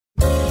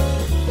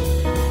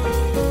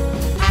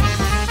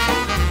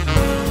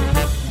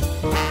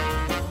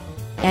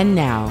And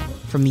now,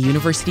 from the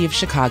University of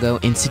Chicago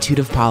Institute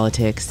of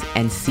Politics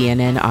and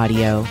CNN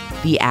Audio,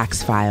 The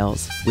Axe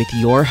Files, with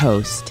your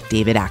host,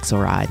 David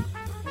Axelrod.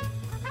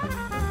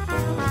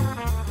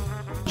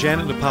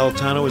 Janet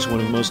Napolitano is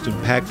one of the most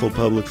impactful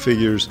public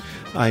figures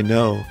I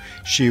know.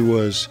 She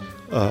was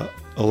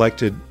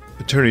elected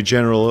Attorney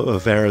General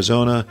of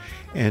Arizona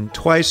and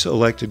twice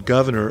elected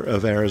governor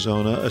of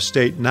Arizona, a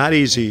state not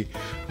easy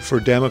for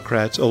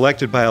Democrats,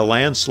 elected by a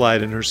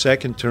landslide in her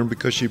second term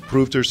because she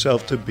proved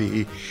herself to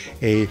be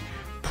a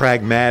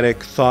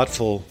pragmatic,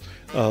 thoughtful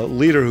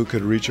leader who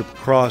could reach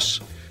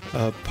across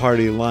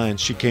party lines.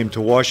 She came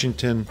to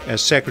Washington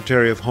as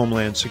Secretary of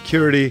Homeland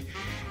Security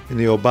in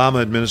the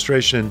Obama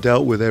administration and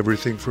dealt with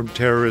everything from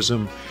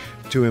terrorism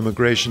to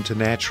immigration to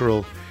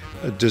natural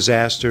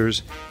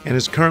disasters, and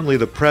is currently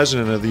the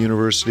president of the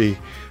University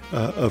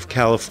of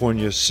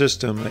California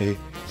system,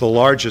 the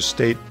largest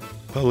state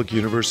public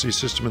university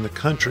system in the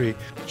country.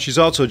 She's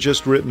also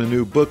just written a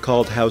new book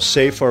called How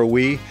Safe Are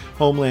We?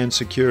 Homeland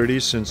Security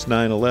Since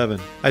 9/11.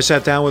 I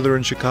sat down with her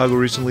in Chicago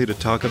recently to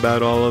talk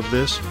about all of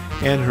this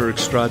and her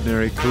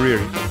extraordinary career.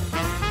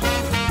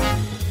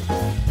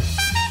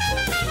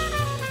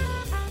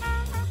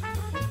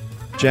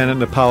 Janet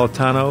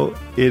Napolitano,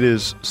 it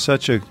is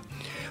such a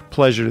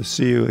pleasure to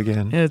see you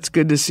again. It's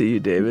good to see you,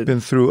 David. We've been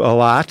through a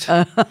lot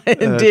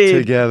Indeed.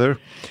 Together.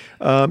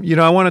 I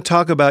want to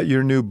talk about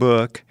your new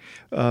book,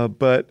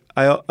 but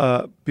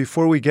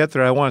before we get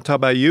there, I want to talk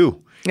about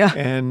you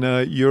and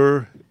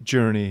your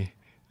journey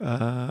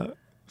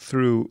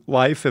through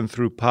life and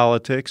through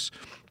politics.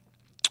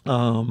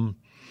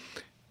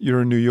 You're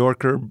a New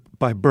Yorker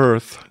by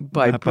birth,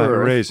 not by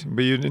raising,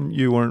 but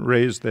you weren't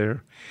raised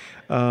there.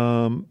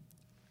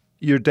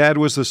 Your dad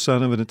was the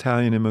son of an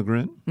Italian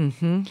immigrant.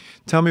 Mm-hmm.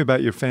 Tell me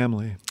about your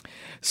family.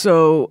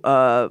 So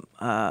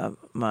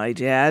my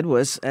dad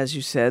was, as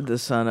you said, the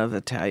son of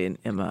Italian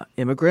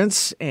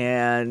immigrants,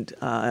 and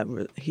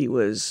he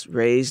was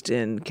raised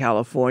in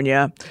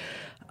California.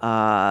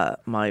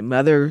 My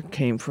mother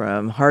came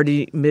from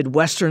hardy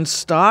Midwestern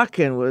stock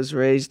and was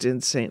raised in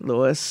St.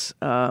 Louis.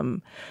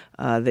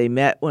 They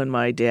met when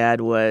my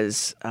dad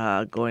was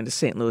going to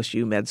St. Louis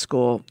U Med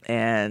School,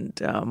 and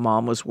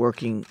Mom was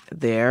working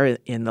there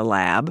in the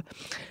lab.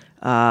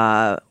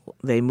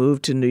 They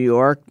moved to New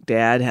York.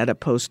 Dad had a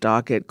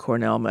postdoc at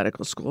Cornell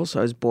Medical School, so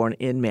I was born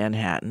in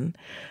Manhattan.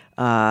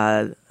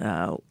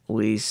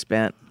 We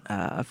spent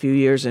a few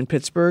years in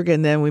Pittsburgh,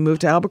 and then we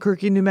moved to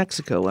Albuquerque, New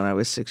Mexico when I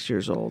was 6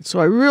 years old. So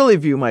I really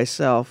view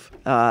myself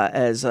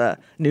as a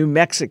New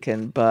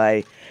Mexican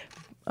by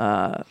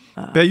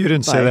bet you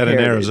didn't say that heritage.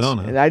 in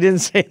Arizona. And I didn't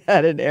say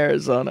that in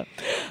Arizona.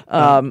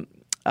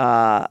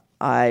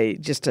 I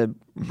just to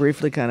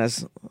briefly kind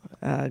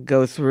of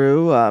go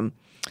through.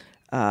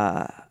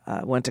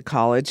 Went to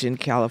college in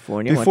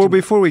California.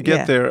 Before we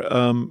get there,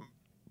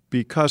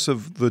 because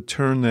of the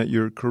turn that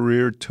your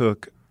career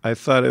took, I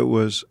thought it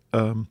was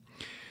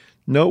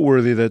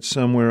noteworthy that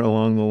somewhere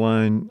along the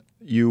line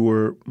you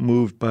were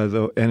moved by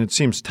and it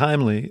seems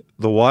timely,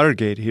 the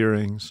Watergate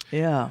hearings.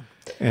 Yeah.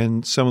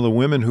 And some of the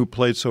women who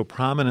played so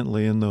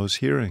prominently in those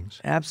hearings.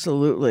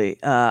 Absolutely.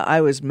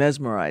 I was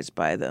mesmerized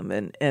by them.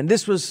 And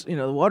this was,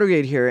 the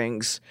Watergate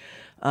hearings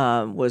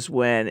was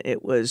when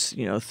it was,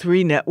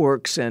 3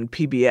 networks and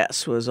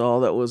PBS was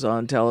all that was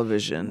on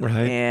television.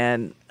 Right.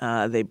 And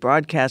they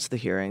broadcast the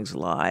hearings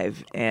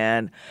live.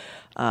 And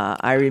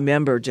I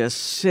remember just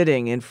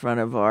sitting in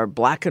front of our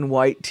black and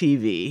white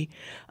TV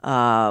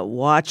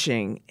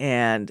watching,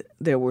 and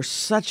there were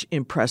such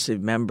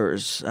impressive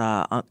members.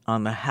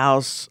 On the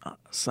House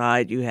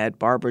side, you had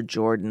Barbara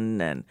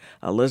Jordan and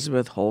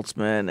Elizabeth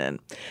Holtzman, and,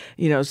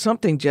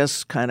 something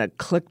just kind of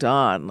clicked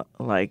on,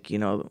 like,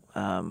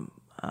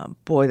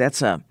 boy,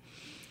 that's a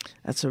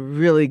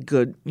really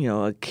good,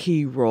 a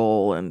key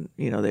role, and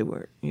they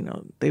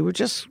were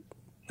just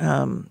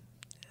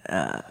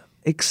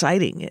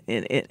exciting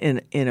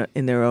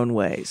in their own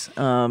ways.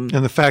 And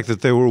the fact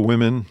that they were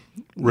women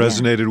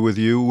resonated with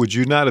you. Would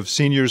you not have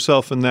seen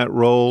yourself in that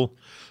role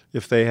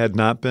if they had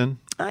not been?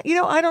 I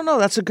don't know.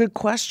 That's a good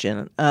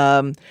question.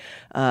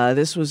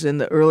 This was in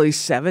the early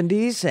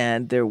 70s,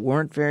 and there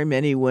weren't very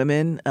many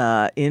women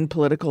in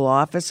political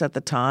office at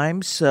the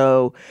time.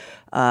 So,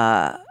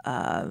 I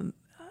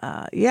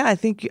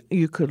think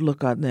you could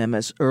look on them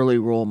as early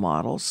role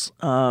models.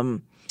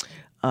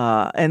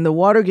 And the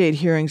Watergate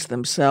hearings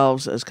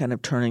themselves as kind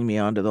of turning me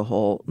onto the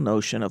whole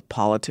notion of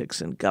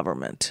politics and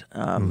government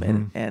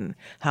and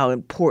how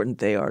important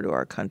they are to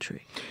our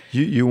country.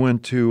 You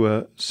went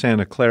to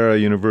Santa Clara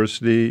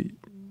University,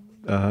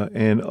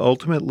 and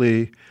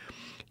ultimately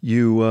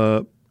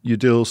you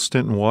did a little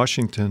stint in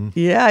Washington.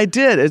 Yeah, I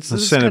did. It's the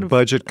Senate kind of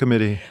Budget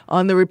Committee.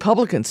 On the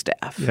Republican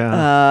staff.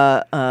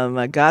 Yeah.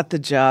 I got the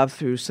job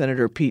through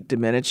Senator Pete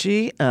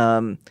Domenici,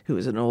 who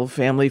was an old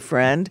family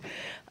friend.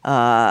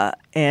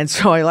 And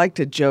so I like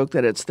to joke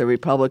that it's the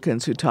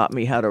Republicans who taught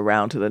me how to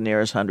round to the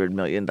nearest $100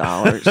 million.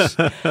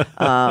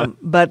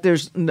 But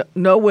there's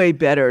no way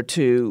better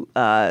to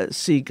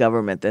see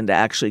government than to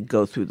actually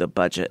go through the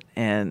budget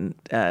and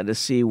to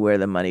see where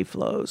the money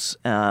flows.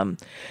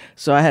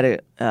 So I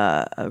had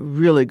a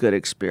really good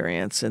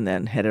experience and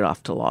then headed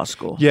off to law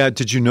school. Yeah.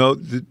 Did you know,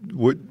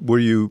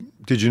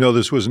 did you know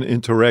this was an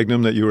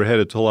interregnum that you were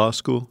headed to law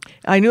school?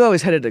 I knew I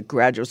was headed to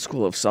graduate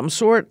school of some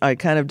sort. I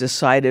kind of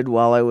decided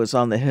while I was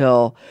on the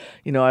Hill,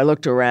 I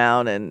looked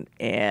around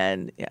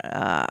and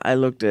I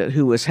looked at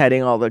who was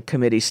heading all the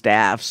committee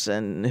staffs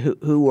and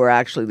who were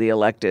actually the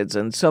electeds.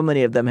 And so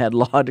many of them had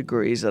law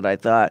degrees that I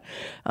thought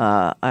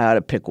I ought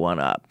to pick one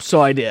up.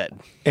 So I did.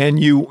 And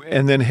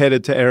then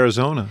headed to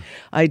Arizona.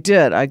 I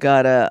did.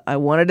 I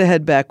wanted to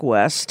head back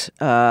west,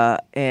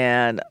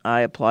 and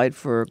I applied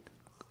for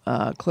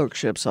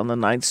clerkships on the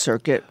Ninth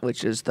Circuit,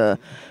 which is the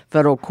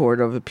federal court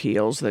of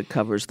appeals that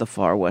covers the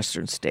far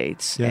western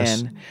states.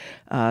 Yes.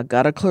 And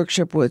got a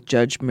clerkship with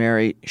Judge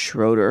Mary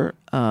Schroeder.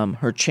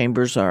 Her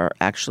chambers are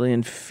actually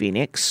in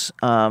Phoenix.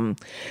 And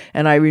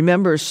I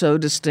remember so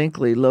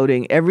distinctly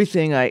loading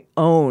everything I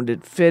owned.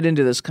 It fit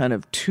into this kind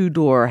of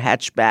two-door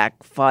hatchback,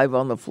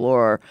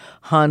 5-on-the-floor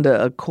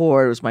Honda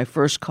Accord. It was my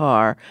first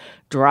car,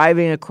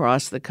 driving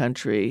across the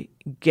country,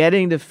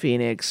 getting to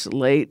Phoenix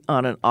late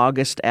on an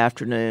August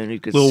afternoon. You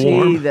could see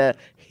warm. the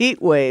heat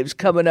waves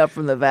coming up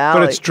from the valley.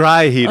 But it's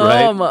dry heat,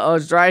 right? Oh,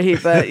 it's dry heat.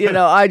 But,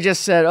 I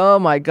just said, oh,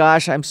 my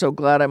gosh, I'm so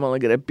glad I'm only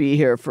going to be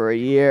here for a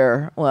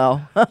year.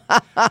 Well.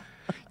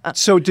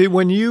 So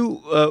when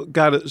you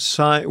got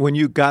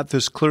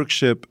this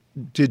clerkship,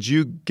 did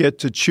you get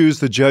to choose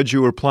the judge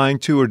you were applying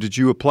to, or did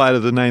you apply to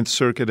the Ninth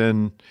Circuit?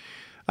 And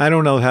I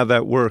don't know how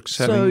that works,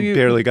 having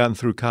barely gotten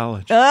through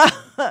college.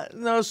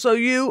 No, so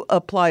you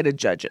apply to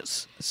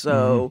judges.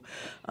 So,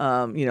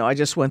 I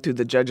just went through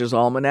the Judges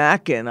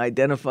Almanac and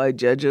identified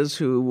judges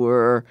who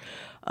were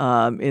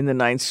in the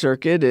Ninth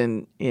Circuit.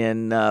 And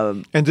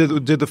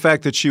did the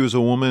fact that she was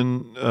a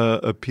woman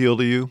appeal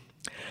to you?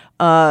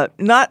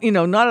 Not.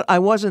 I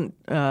wasn't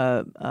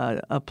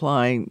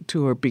applying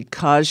to her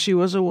because she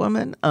was a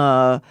woman.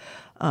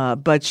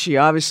 But she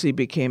obviously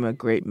became a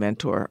great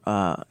mentor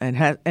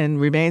and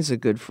remains a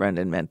good friend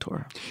and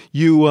mentor.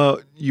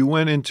 You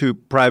went into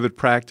private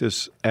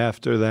practice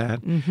after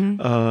that,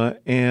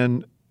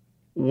 and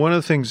one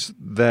of the things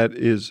that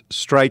is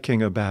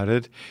striking about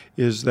it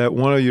is that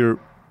one of your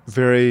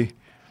very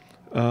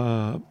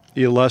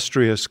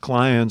illustrious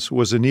clients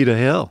was Anita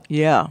Hill.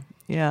 Yeah.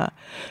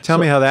 Tell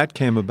me how that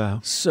came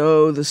about.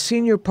 So the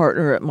senior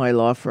partner at my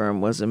law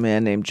firm was a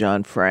man named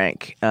John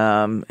Frank.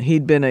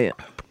 He'd been a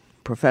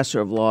professor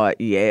of law at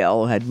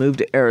Yale, had moved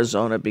to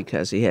Arizona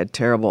because he had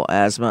terrible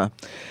asthma.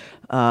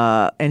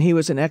 And he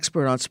was an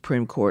expert on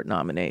Supreme Court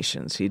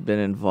nominations. He'd been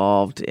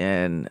involved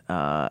in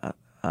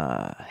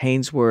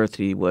Hainsworth.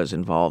 He was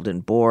involved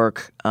in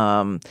Bork.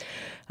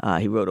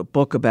 He wrote a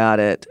book about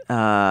it.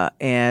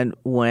 And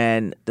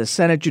when the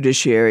Senate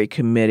Judiciary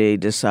Committee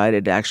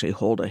decided to actually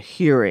hold a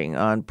hearing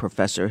on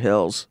Professor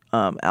Hill's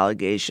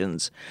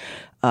allegations,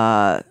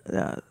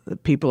 the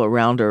people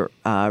around her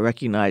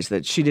recognized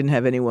that she didn't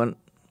have anyone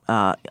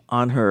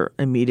on her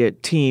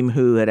immediate team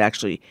who had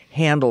actually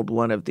handled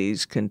one of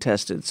these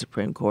contested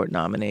Supreme Court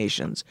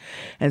nominations.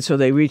 And so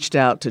they reached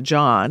out to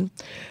John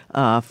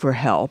for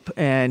help,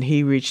 and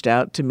he reached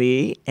out to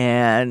me,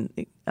 and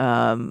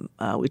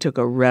we took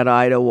a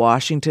red-eye to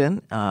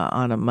Washington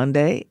on a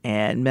Monday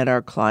and met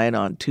our client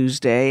on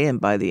Tuesday, and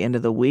by the end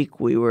of the week,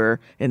 we were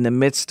in the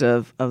midst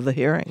of the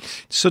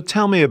hearings. So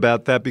tell me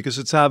about that, because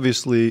it's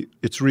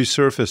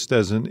resurfaced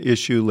as an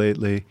issue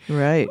lately.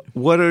 Right.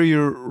 What are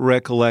your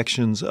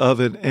recollections of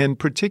it, and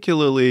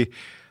particularly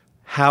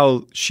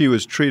how she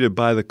was treated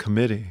by the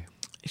committee?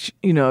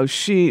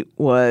 She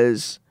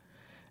was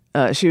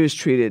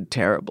treated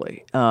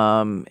terribly,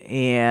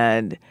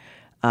 and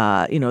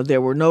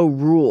there were no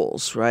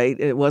rules, right?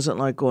 It wasn't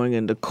like going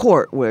into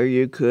court where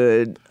you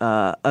could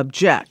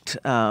object,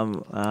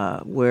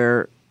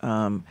 where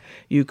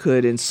you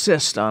could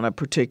insist on a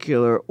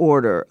particular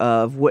order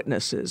of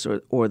witnesses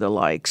or the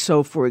like.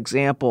 So, for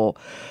example,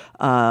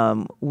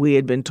 we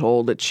had been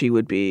told that she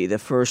would be the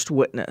first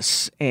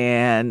witness,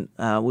 and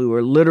we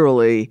were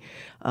literally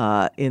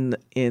in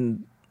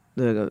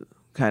the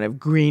kind of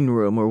green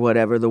room or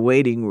whatever, the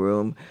waiting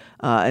room,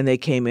 and they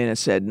came in and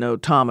said, no,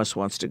 Thomas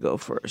wants to go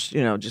first.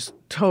 Just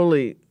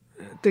totally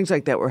things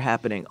like that were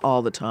happening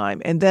all the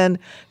time. And then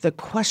the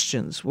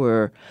questions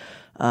were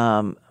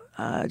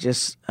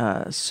just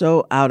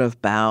so out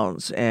of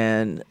bounds,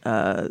 and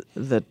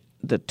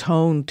the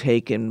tone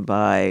taken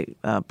by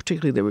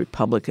particularly the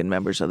Republican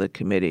members of the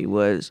committee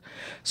was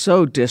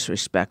so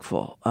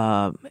disrespectful.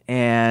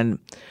 And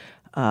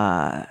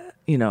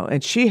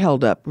she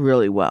held up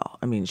really well.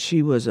 I mean,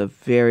 she was a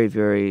very,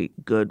 very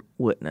good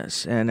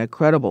witness and a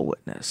credible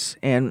witness.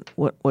 And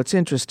what's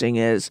interesting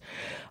is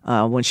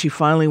when she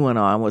finally went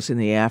on was in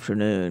the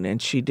afternoon,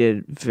 and she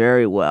did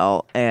very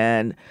well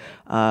and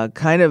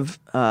kind of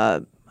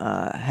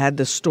had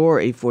the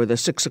story for the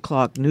 6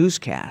 o'clock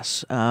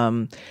newscast.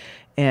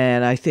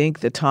 And I think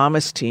the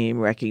Thomas team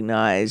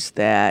recognized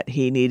that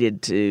he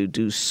needed to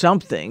do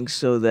something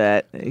so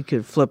that he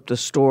could flip the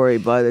story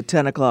by the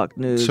 10 o'clock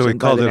news. So he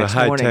called it a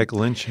high-tech high-tech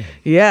lynching.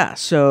 Yeah.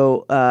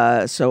 So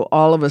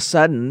all of a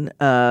sudden,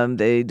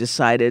 they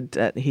decided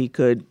that he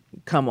could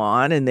come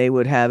on and they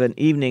would have an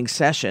evening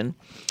session.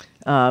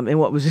 And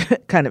what was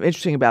kind of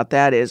interesting about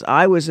that is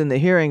I was in the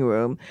hearing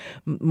room.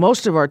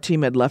 Most of our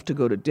team had left to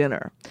go to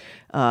dinner.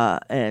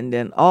 And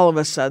then all of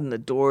a sudden the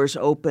doors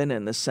open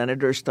and the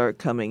senators start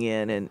coming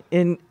in. And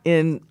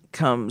in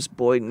comes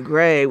Boyd and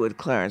Gray with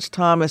Clarence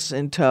Thomas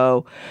in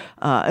tow.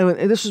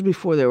 And this was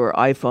before there were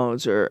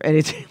iPhones or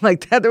anything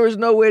like that. There was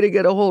no way to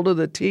get a hold of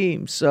the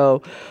team.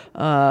 So,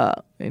 I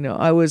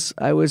was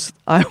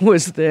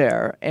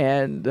there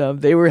and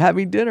they were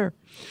having dinner.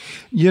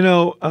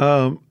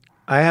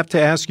 I have to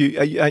ask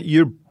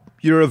you,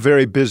 you're a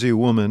very busy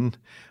woman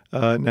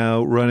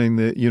now running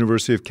the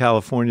University of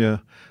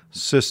California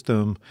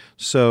system,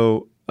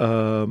 so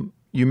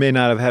you may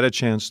not have had a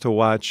chance to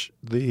watch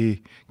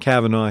the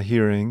Kavanaugh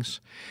hearings,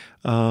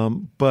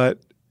 but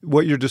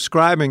what you're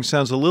describing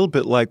sounds a little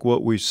bit like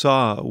what we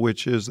saw,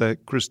 which is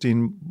that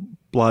Christine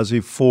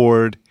Blasey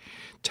Ford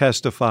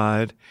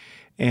testified,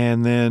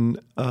 and then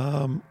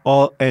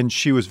and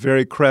she was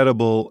very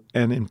credible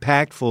and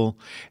impactful,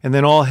 and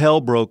then all hell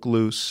broke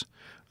loose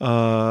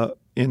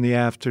in the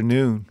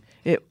afternoon.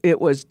 It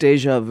was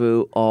deja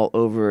vu all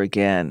over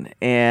again,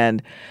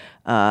 and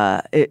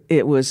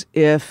it was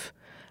if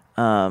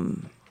the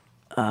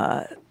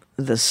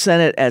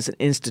Senate as an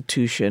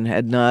institution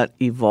had not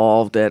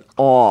evolved at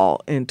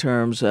all in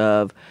terms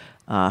of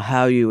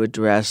how you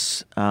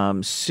address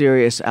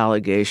serious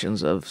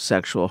allegations of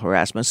sexual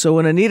harassment. So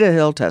when Anita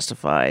Hill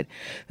testified,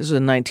 this was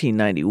in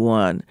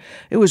 1991,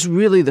 it was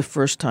really the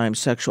first time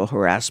sexual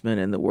harassment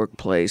in the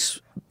workplace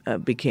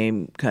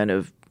became kind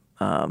of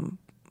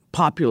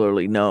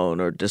popularly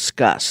known or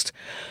discussed.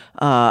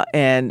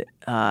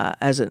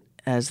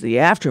 As the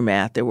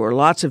aftermath, there were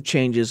lots of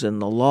changes in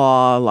the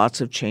law,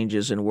 lots of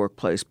changes in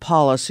workplace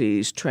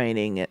policies,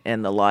 training,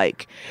 and the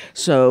like.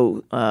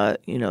 So,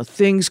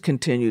 things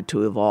continued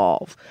to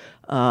evolve.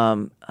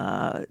 Not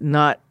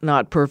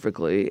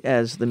perfectly,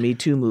 as the Me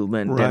Too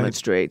movement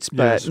demonstrates,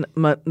 but yes.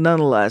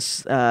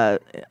 Nonetheless,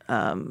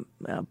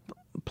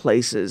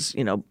 places,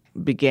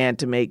 began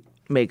to make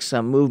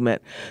some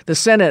movement. The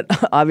Senate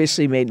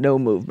obviously made no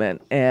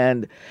movement,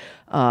 and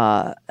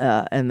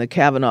the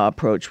Kavanaugh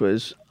approach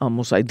was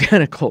almost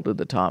identical to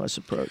the Thomas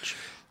approach.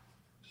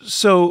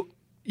 So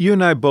you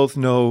and I both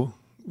know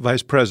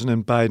Vice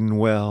President Biden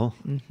well.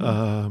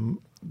 Mm-hmm.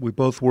 We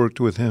both worked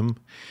with him.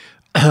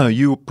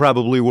 You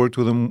probably worked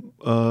with him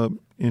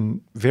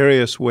in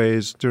various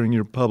ways during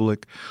your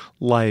public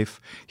life.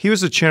 He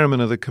was the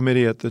chairman of the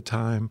committee at the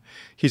time.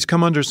 He's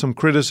come under some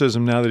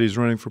criticism now that he's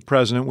running for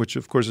president, which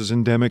of course is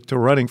endemic to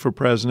running for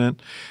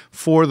president,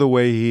 for the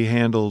way he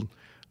handled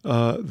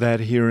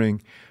that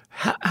hearing.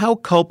 How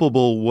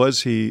culpable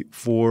was he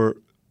for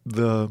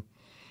the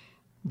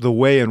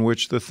way in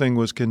which the thing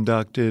was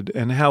conducted,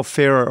 and how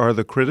fair are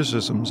the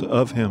criticisms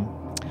of him?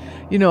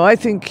 I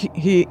think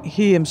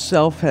he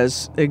himself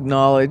has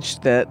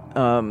acknowledged that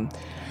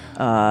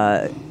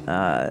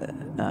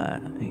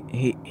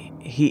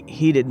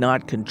he did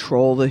not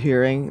control the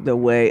hearing the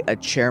way a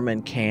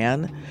chairman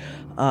can.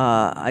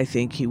 I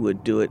think he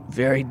would do it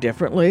very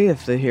differently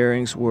if the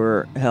hearings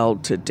were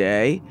held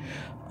today.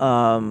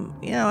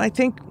 I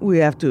think we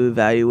have to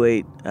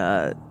evaluate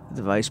the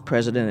vice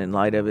president in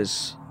light of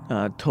his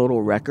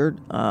total record.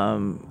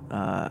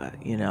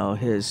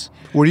 His.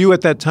 Were you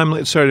at that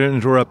time? Sorry to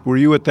interrupt. Were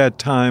you at that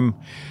time?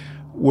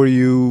 Were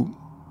you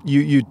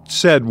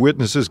said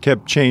witnesses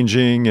kept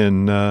changing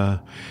and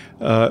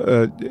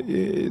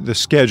the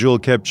schedule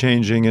kept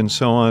changing and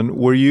so on.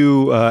 Were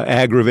you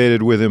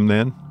aggravated with him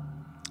then?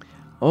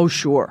 Oh,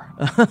 sure.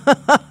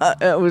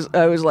 I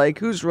was like,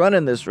 who's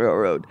running this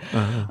railroad?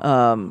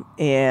 Uh-huh.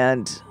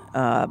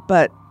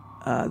 But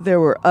there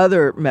were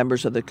other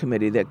members of the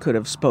committee that could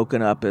have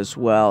spoken up as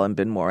well and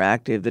been more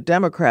active. The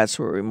Democrats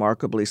were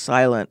remarkably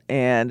silent,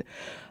 and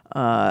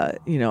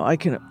I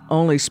can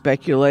only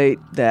speculate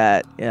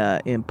that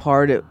in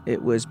part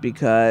it was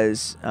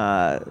because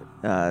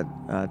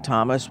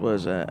Thomas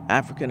was an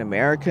African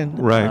American.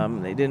 Right.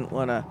 They didn't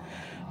want to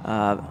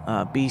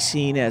be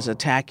seen as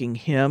attacking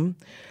him.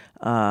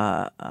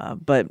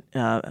 But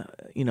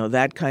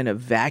that kind of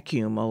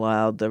vacuum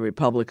allowed the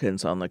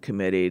Republicans on the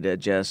committee to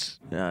just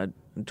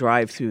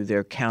drive through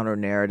their counter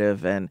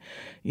narrative and,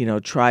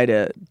 try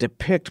to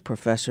depict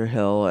Professor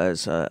Hill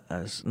as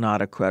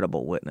not a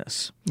credible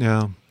witness.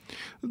 Yeah.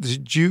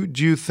 Do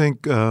you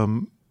think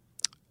Dr.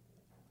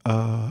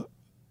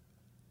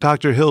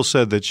 Hill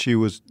said that she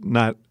was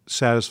not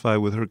satisfied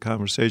with her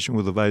conversation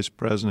with the vice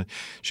president?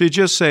 She'd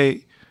just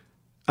say,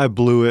 "I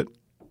blew it.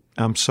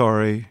 I'm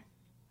sorry."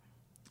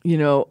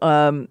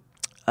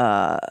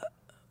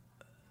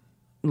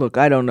 Look,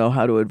 I don't know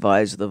how to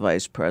advise the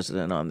vice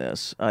president on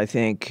this. I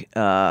think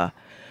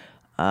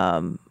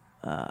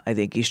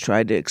he's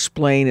tried to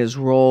explain his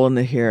role in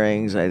the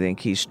hearings. I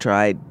think he's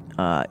tried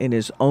in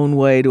his own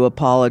way to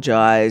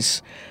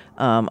apologize.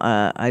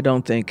 I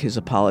don't think his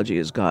apology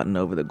has gotten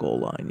over the goal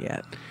line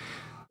yet.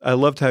 I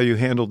loved how you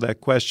handled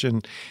that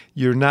question.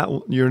 You're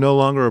no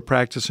longer a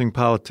practicing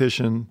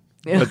politician,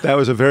 but that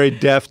was a very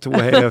deft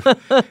way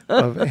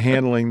of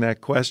handling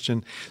that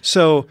question.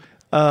 So,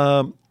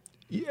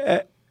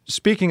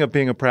 speaking of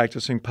being a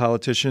practicing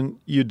politician,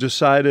 you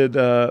decided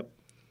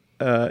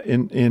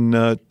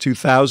in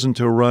 2000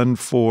 to run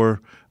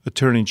for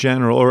Attorney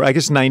General, or I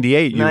guess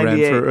 98 you ran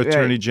for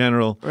Attorney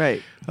General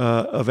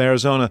of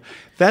Arizona.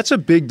 That's a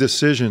big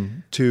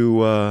decision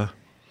to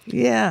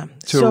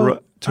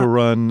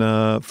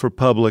run for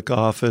public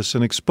office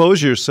and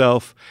expose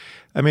yourself.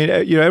 I mean,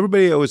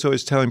 everybody was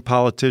always telling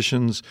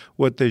politicians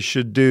what they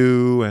should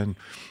do and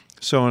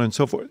so on and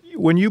so forth.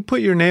 When you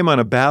put your name on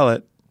a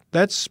ballot,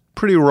 that's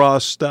pretty raw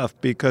stuff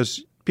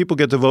because people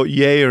get to vote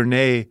yay or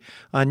nay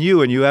on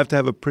you, and you have to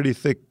have a pretty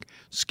thick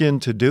skin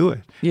to do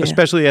it,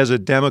 especially as a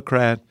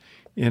Democrat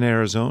in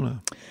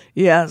Arizona.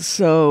 Yeah,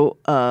 so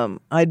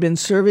I'd been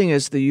serving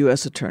as the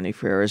U.S. Attorney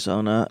for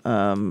Arizona.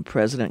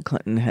 President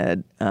Clinton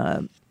had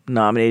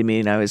nominated me,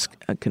 and I was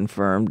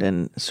confirmed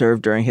and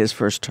served during his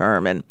first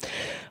term. And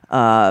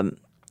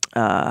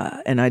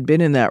I'd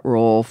been in that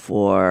role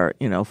for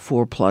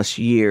 4+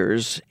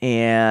 years,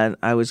 and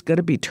I was going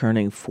to be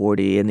turning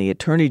 40, and the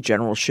Attorney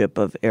Generalship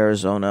of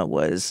Arizona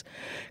was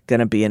going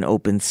to be an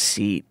open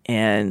seat.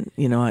 And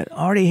I'd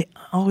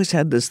always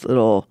had this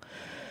little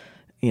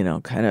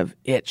kind of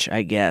itch,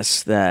 I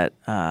guess, that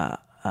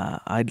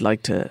I'd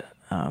like to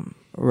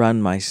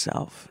run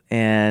myself,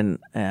 and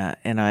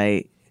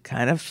I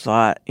kind of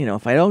thought,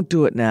 if I don't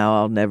do it now,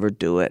 I'll never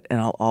do it, and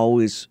I'll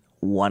always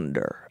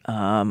wonder.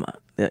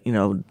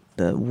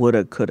 The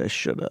woulda, coulda,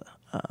 shoulda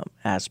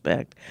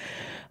aspect,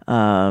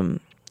 and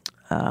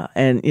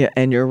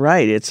you're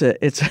right. It's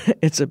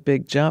a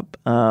big jump.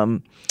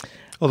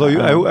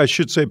 Although I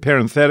should say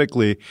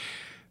parenthetically,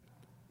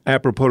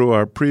 apropos to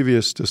our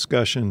previous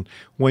discussion,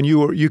 when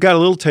you got a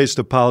little taste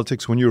of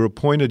politics when you were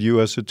appointed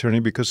U.S. Attorney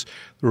because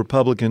the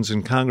Republicans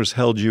in Congress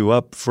held you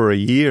up for a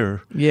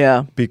year.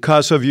 Yeah,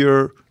 because of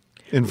your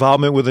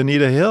involvement with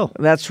Anita Hill.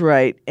 That's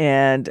right.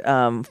 And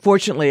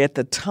fortunately, at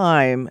the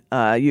time,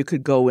 you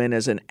could go in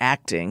as an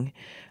acting.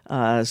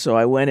 So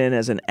I went in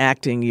as an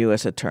acting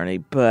U.S. attorney.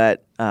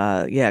 But,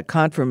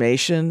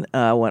 confirmation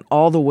went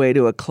all the way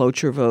to a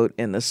cloture vote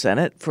in the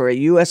Senate for a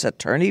U.S.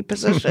 attorney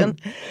position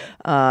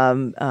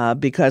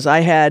because I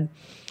had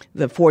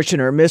the fortune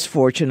or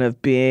misfortune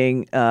of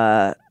being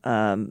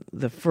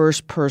the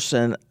first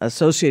person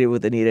associated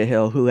with Anita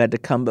Hill who had to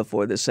come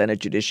before the Senate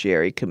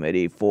Judiciary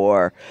Committee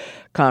for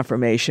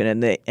confirmation,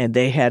 and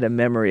they had a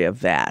memory of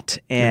that.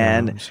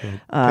 And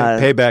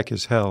payback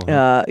is hell.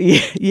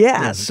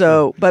 Yeah.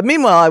 So, but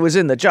meanwhile, I was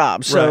in the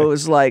job, so it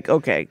was like,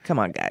 okay, come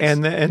on, guys.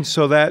 And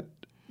so that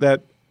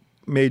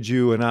made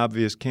you an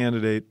obvious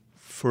candidate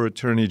for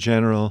Attorney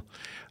General.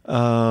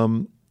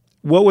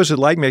 What was it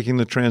like making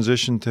the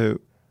transition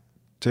to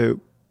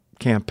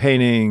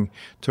campaigning,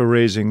 to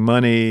raising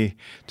money,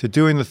 to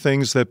doing the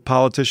things that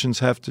politicians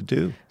have to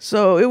do?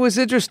 So it was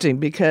interesting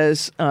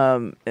because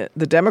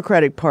the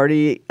Democratic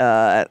Party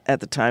at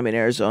the time in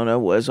Arizona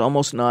was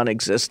almost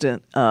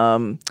non-existent.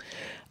 So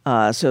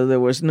there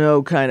was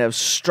no kind of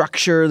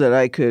structure that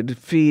I could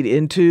feed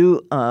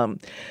into.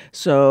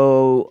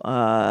 So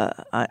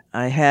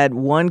I had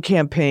one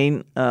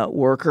campaign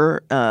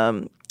worker,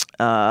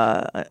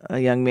 a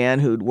young man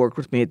who'd worked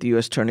with me at the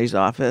U.S. Attorney's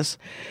Office.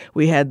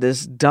 We had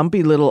this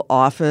dumpy little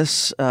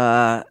office in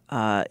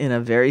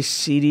a very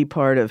seedy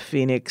part of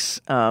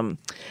Phoenix.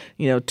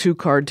 2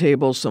 card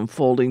tables, some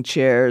folding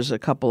chairs, a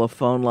couple of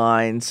phone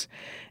lines.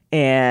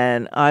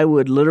 And I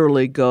would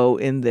literally go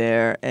in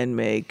there and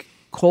make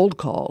cold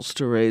calls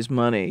to raise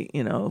money,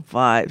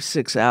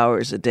 5-6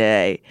 hours a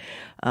day.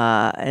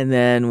 And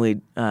then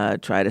we'd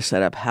try to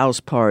set up house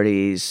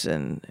parties,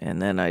 and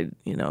then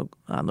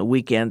on the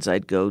weekends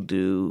I'd go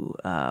do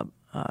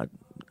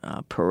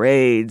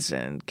parades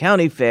and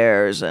county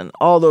fairs and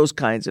all those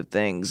kinds of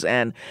things.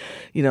 And,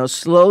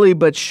 slowly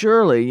but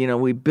surely,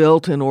 we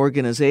built an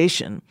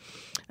organization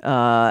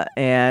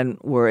and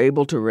were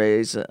able to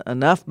raise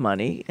enough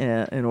money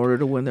in order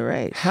to win the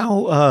race.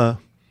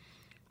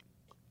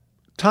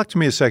 Talk to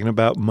me a second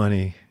about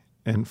money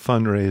and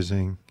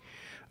fundraising.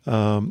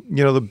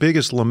 The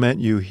biggest lament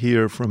you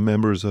hear from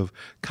members of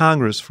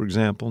Congress, for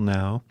example,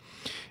 now,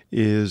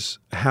 is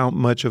how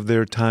much of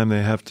their time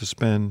they have to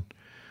spend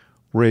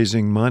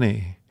raising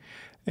money.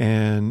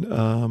 And,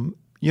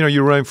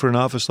 you're running for an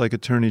office like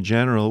Attorney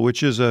General,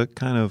 which is a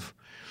kind of,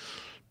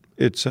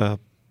 it's a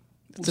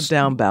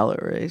down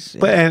ballot race.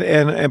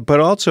 Yeah. But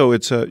also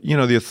it's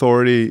the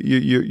authority,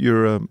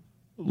 you're a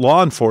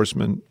law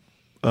enforcement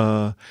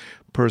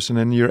person,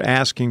 and you're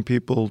asking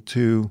people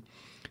to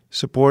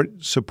support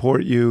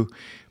you.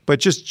 But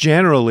just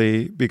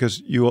generally,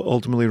 because you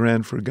ultimately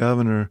ran for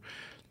governor,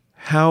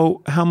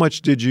 how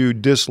much did you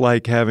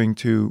dislike having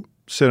to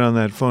sit on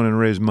that phone and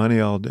raise money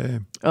all day?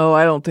 Oh,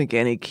 I don't think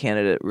any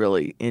candidate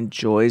really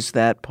enjoys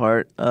that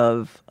part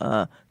of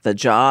the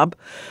job.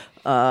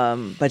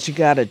 but you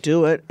got to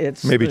do it.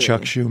 It's Maybe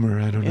Chuck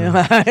Schumer. I don't know.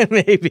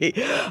 maybe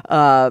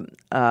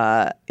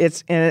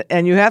it's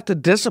and you have to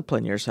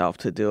discipline yourself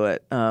to do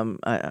it.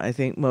 I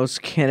think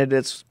most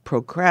candidates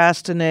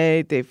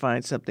procrastinate. They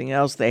find something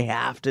else they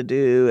have to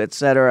do,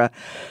 etc.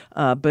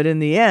 But in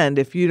the end,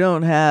 if you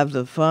don't have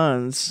the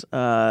funds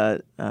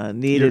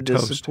needed to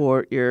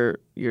support your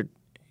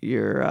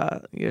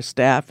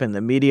staff and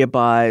the media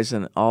buys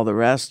and all the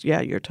rest,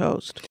 you're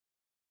toast.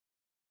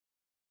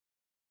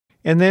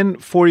 And then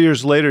 4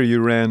 years later,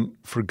 you ran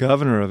for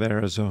governor of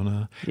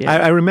Arizona. Yeah.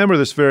 I remember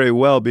this very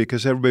well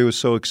because everybody was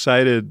so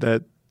excited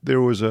that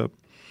there was a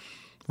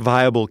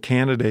viable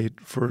candidate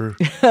for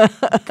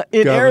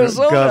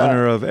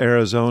governor of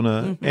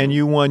Arizona. Mm-hmm. And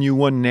you won. You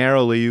won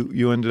narrowly.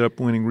 You ended up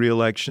winning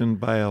re-election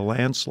by a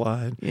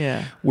landslide,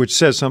 which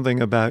says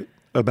something about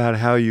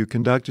how you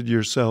conducted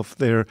yourself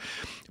there.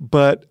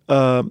 But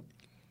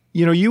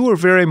you were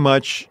very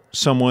much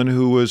someone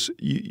who was,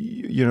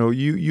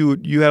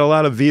 you had a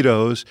lot of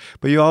vetoes,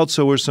 but you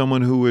also were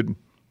someone who would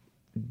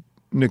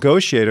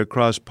negotiate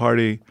across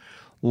party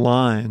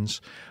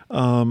lines.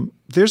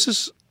 There's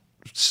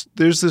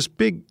this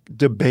big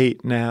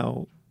debate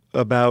now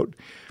about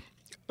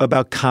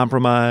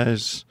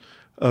compromise,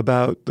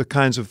 about the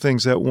kinds of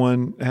things that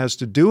one has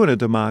to do in a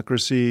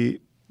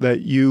democracy that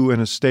you, in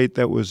a state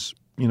that was,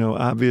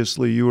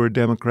 obviously you were a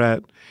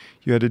Democrat,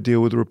 you had to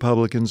deal with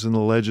Republicans in the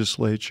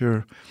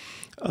legislature.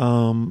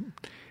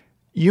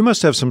 You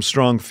must have some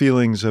strong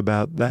feelings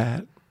about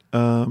that,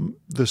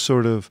 the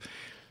sort of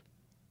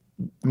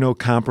no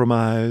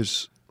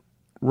compromise,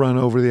 run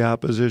over the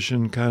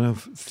opposition kind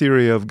of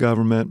theory of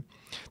government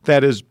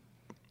that has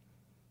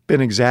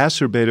been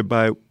exacerbated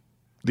by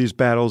these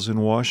battles in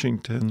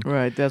Washington.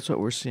 Right, that's what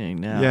we're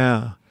seeing now.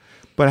 Yeah.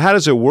 But how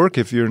does it work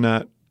if you're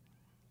not,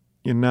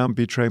 now I'm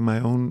betraying my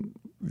own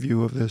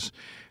view of this,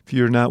 if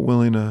you're not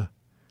willing to,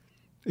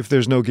 if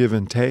there's no give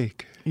and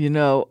take?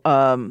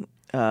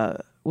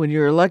 When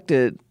you're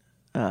elected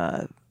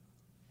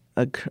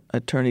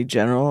attorney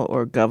general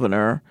or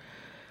governor,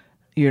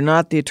 you're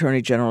not the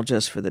attorney general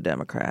just for the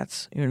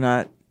Democrats. You're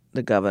not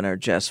the governor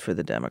just for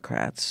the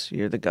Democrats.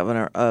 You're the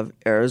governor of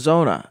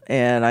Arizona.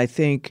 And I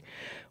think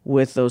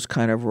with those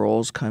kind of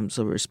roles comes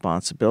a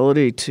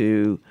responsibility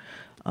to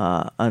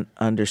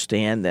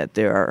understand that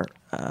there are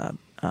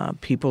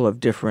people of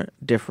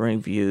differing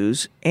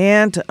views,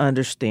 and to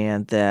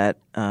understand that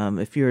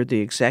if you're the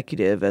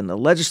executive and the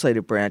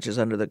legislative branch is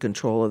under the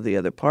control of the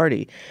other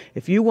party,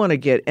 if you want to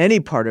get any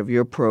part of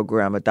your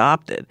program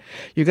adopted,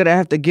 you're going to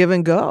have to give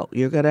and go.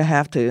 You're going to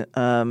have to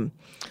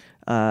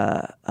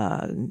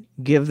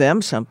give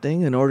them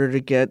something in order to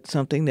get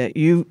something that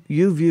you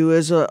view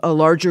as a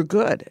larger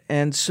good.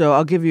 And so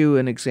I'll give you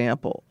an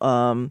example.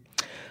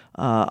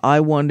 I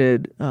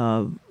wanted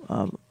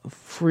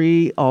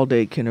free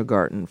all-day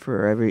kindergarten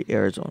for every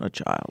Arizona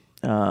child.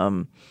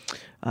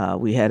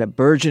 We had a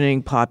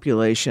burgeoning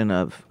population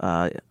of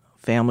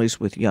families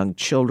with young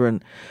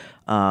children.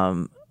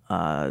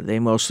 They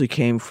mostly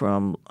came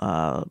from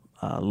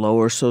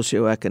lower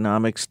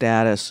socioeconomic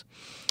status.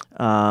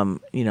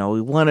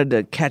 We wanted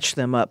to catch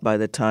them up by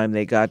the time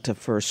they got to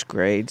first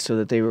grade so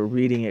that they were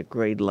reading at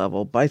grade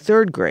level by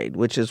third grade,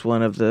 which is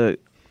one of the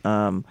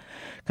kind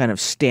of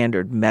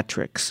standard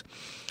metrics.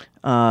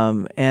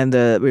 And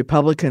the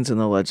Republicans in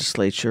the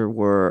legislature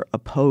were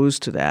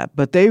opposed to that,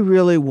 but they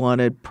really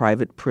wanted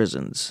private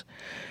prisons.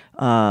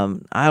 I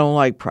don't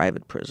like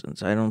private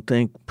prisons. I don't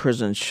think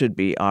prisons should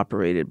be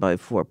operated by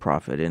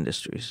for-profit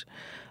industries.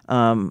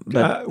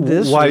 But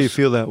why do you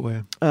feel that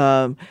way?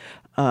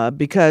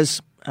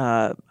 Because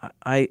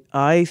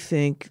I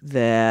think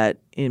that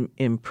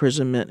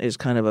imprisonment is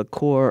kind of a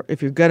core.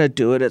 If you're going to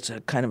do it, it's a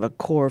kind of a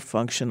core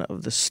function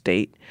of the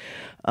state.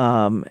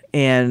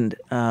 And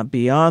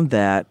beyond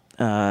that,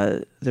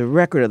 the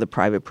record of the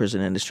private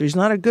prison industry is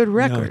not a good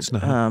record. No, it's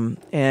not.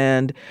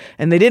 And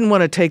they didn't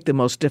want to take the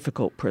most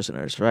difficult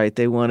prisoners, right?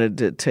 They wanted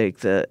to take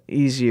the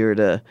easier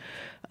to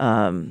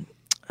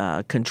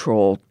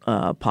control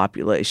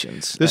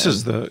populations. This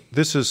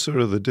is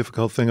sort of the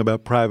difficult thing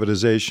about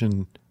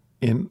privatization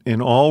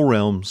in all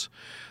realms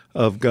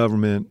of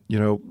government,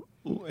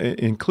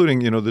 including,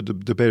 the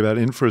debate about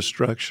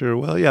infrastructure.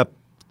 Well, yeah,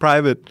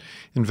 private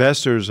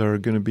investors are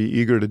going to be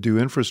eager to do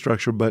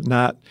infrastructure, but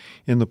not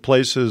in the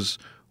places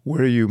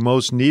where you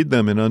most need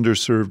them, in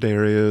underserved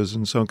areas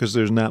and so on, because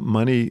there's not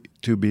money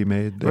to be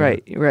made there.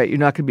 Right. You're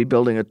not going to be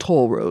building a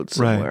toll road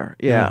somewhere.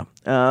 Right.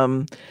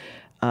 Yeah.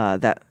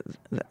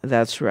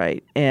 That's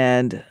right.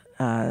 And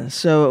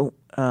so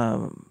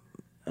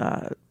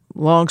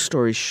long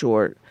story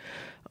short,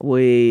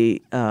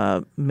 we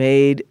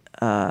made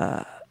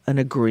an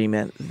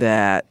agreement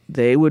that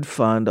they would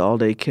fund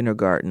all-day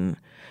kindergarten,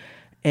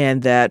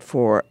 and that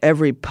for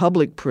every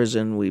public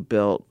prison we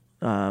built,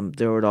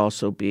 there would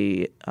also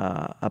be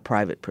a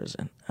private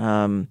prison.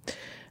 Not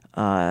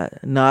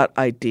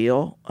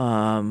ideal,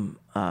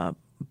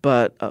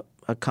 but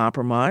a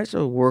compromise,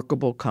 a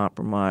workable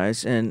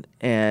compromise,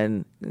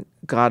 and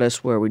got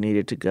us where we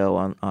needed to go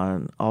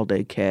on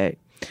all-day K.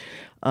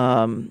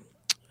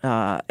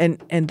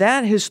 and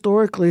that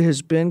historically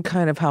has been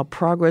kind of how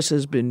progress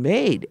has been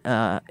made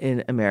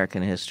in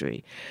American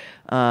history.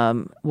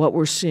 What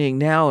we're seeing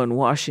now in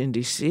Washington,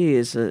 D.C.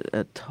 is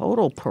a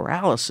total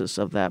paralysis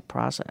of that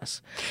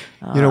process.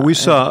 We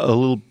saw a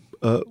little.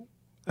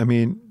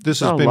 This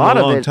has been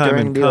a long time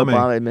in coming. During the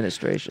Obama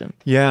administration.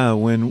 Yeah,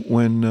 when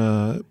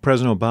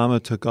President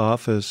Obama took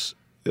office,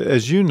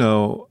 as you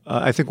know,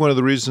 I think one of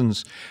the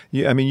reasons.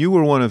 You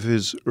were one of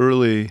his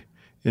early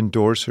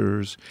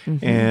endorsers,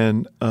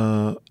 and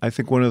I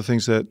think one of the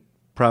things that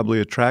probably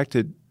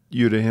attracted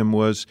you to him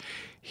was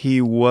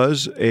he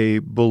was a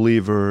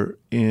believer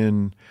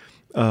in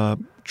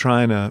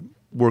trying to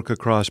work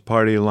across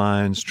party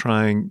lines,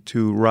 trying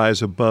to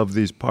rise above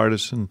these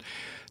partisan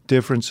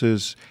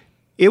differences.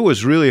 It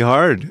was really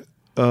hard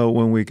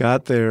when we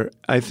got there,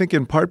 I think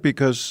in part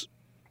because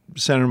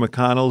Senator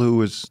McConnell, who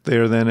was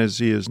there then as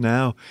he is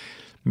now,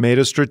 made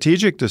a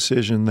strategic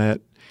decision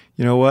that,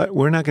 you know what,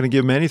 we're not going to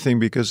give him anything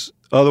because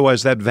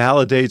otherwise that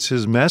validates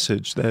his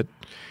message that,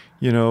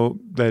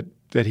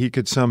 that he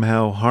could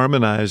somehow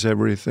harmonize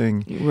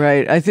everything.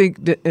 Right. I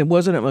think it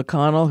wasn't it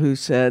McConnell who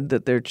said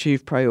that their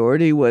chief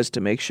priority was to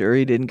make sure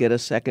he didn't get a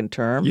second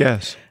term.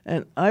 Yes.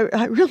 And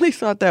I really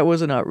thought that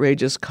was an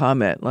outrageous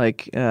comment.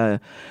 Like, you're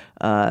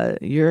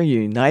a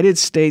United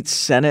States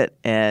Senate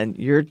and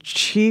your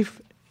chief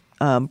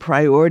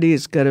priority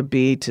is going to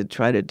be to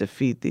try to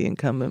defeat the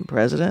incumbent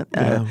president.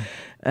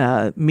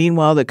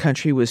 Meanwhile, the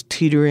country was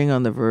teetering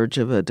on the verge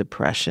of a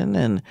depression,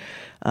 and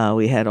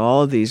we had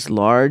all of these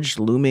large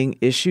looming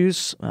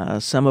issues,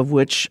 some of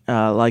which,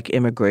 like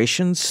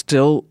immigration,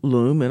 still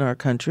loom in our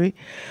country.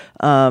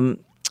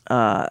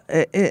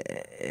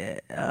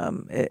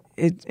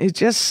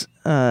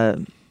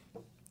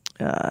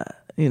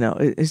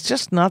 It's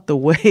just not the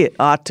way it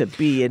ought to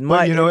be in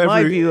my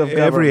view of government.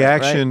 Every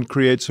action right?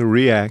 creates a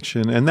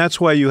reaction, and that's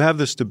why you have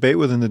this debate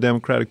within the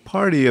Democratic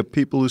Party of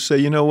people who say,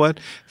 you know what,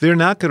 they're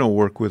not going to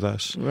work with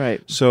us.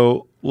 Right.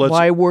 So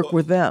why work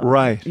with them?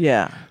 Right.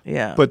 Yeah.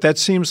 But that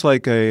seems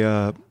like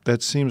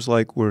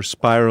we're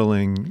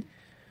spiraling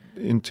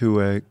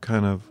into a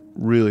kind of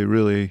really,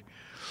 really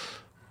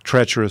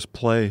treacherous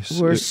place.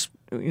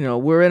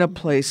 We're in a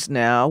place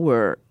now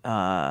where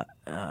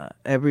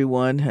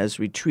everyone has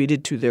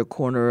retreated to their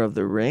corner of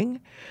the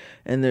ring,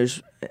 and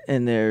there's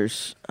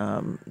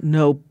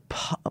no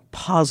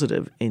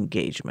positive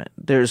engagement.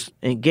 There's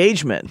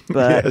engagement,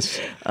 but yes.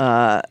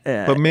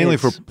 But mainly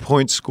for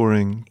point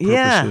scoring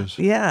purposes.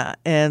 Yeah.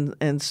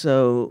 And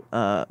so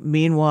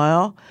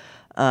meanwhile,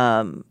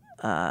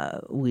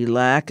 we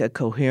lack a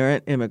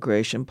coherent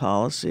immigration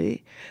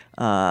policy.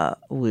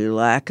 We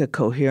lack a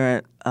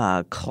coherent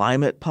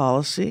climate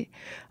policy.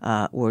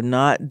 We're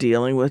not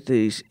dealing with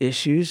these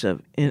issues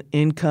of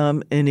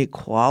income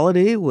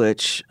inequality,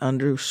 which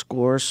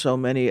underscore so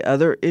many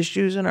other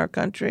issues in our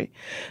country.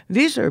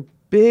 These are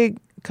big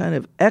kind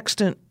of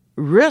extant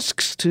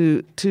risks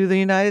to the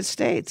United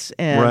States,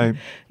 and right.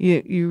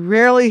 you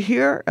rarely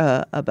hear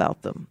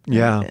about them.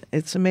 Yeah.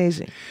 It's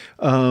amazing.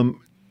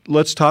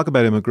 Let's talk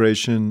about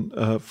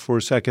immigration for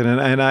a second,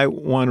 and I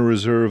want to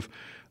reserve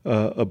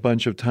a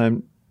bunch of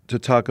time to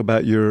talk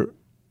about your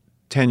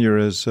tenure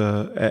as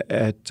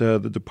at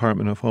the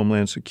Department of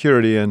Homeland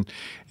Security and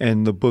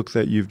the book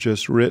that you've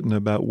just written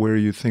about where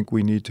you think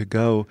we need to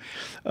go.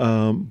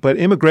 But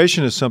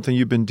immigration is something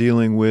you've been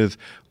dealing with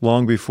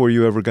long before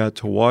you ever got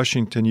to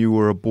Washington. You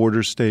were a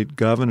border state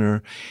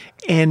governor,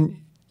 and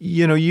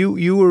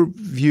you were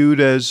viewed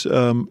as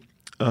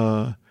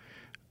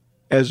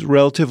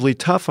relatively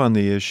tough on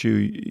the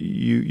issue.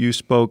 You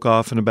spoke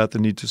often about the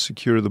need to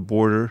secure the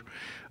border.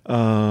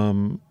 There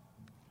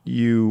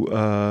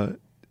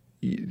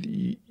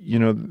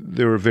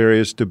were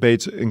various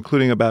debates,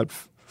 including about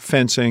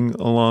fencing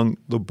along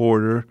the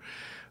border,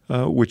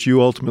 which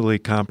you ultimately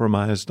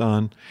compromised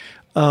on.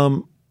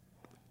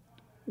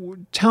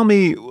 Tell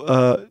me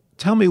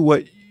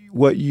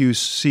what you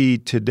see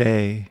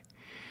today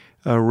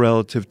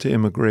relative to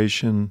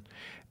immigration,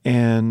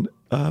 and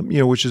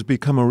which has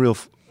become a real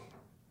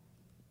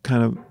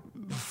kind of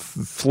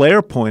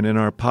flare point in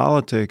our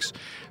politics,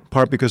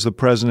 part because the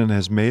president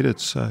has made it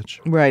such.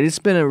 Right. It's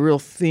been a real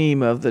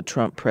theme of the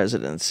Trump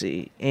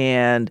presidency.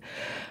 And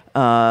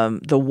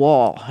the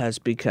wall has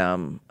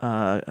become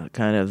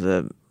kind of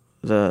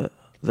the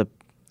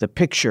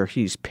picture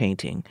he's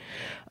painting.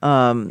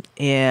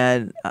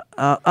 And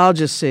I'll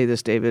just say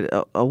this, David.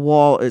 A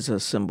wall is a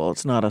symbol.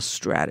 It's not a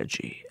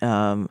strategy.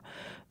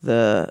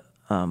 The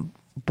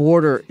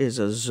border is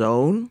a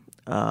zone.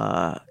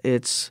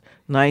 It's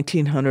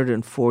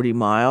 1,940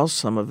 miles.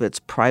 Some of it's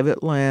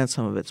private land,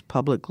 some of it's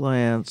public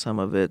land, some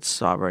of it's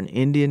sovereign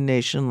Indian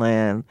nation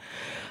land.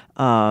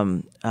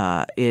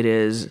 It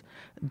is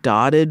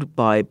dotted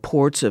by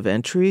ports of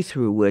entry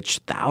through which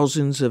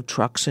thousands of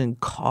trucks and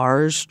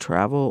cars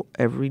travel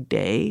every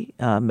day.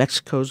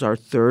 Mexico's our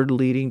third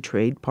leading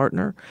trade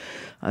partner.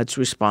 It's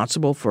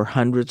responsible for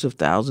hundreds of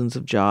thousands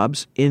of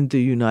jobs in the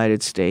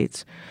United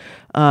States.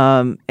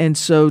 And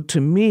so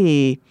to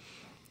me,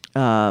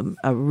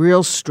 a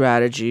real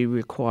strategy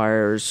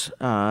requires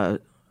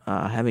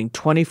having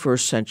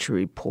 21st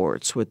century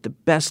ports with the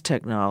best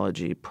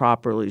technology,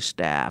 properly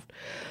staffed,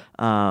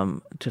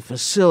 to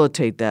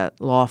facilitate that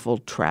lawful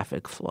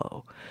traffic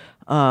flow.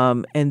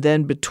 And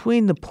then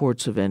between the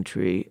ports of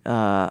entry,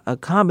 a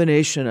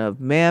combination of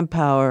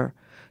manpower,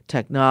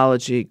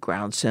 technology,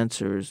 ground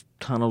sensors,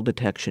 tunnel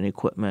detection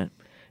equipment,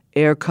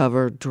 air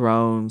cover,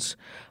 drones,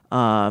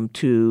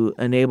 to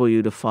enable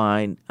you to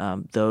find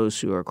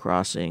those who are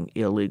crossing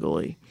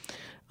illegally.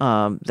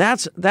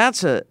 That's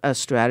a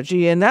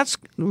strategy, and that's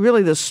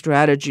really the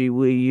strategy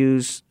we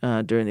used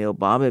during the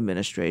Obama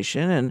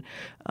administration, and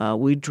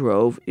we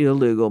drove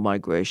illegal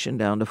migration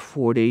down to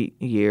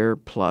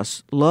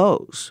 40-year-plus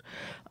lows.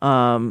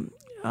 In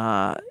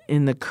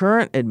the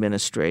current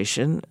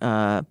administration,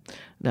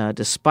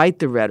 despite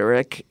the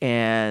rhetoric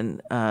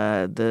and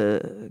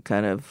the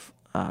kind of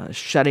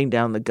shutting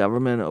down the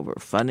government over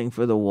funding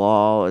for the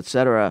wall, et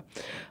cetera,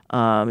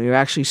 you're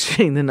actually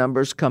seeing the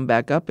numbers come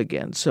back up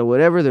again. So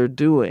whatever they're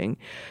doing,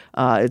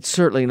 it's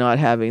certainly not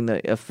having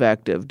the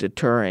effect of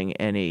deterring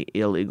any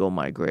illegal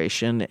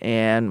migration,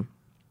 and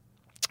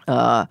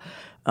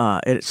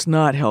it's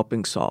not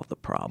helping solve the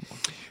problem.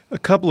 A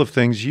couple of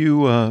things.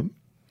 You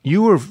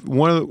were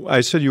one of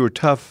I said you were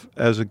tough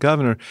as a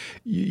governor.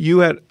 You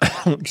had,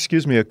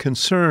 a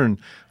concern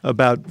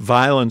about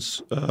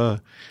violence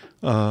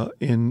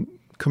in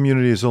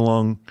communities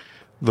along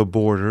the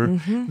border.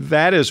 Mm-hmm.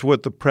 That is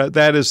what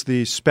that is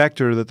the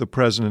specter that the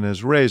president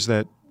has raised,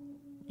 that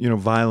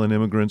violent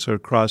immigrants are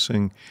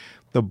crossing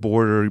the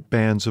border,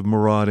 bands of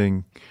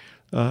marauding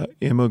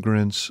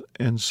immigrants,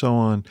 and so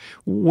on.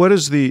 What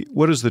is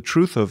the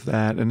truth of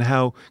that, and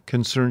how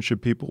concerned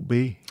should people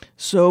be?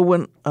 So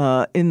when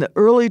in the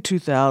early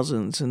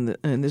 2000s,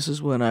 and this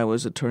is when I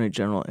was Attorney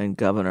General and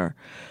Governor,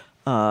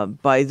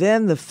 by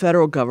then the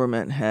federal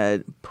government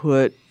had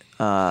put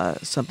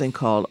something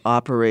called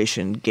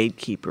Operation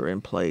Gatekeeper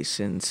in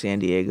place in San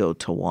Diego,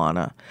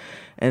 Tijuana.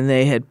 And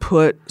they had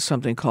put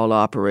something called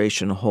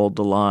Operation Hold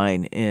the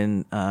Line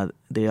in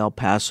the El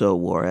Paso,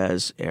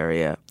 Juarez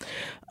area.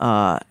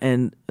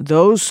 And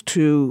those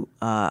two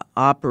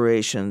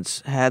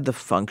operations had the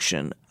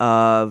function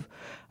of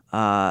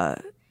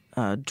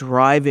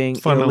driving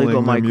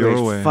illegal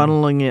migration,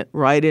 funneling it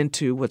right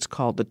into what's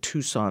called the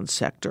Tucson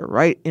sector,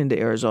 right into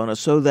Arizona,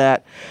 so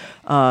that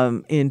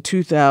in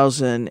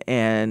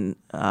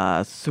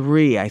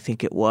 2003, I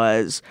think it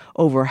was,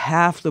 over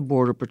half the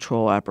Border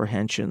Patrol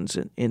apprehensions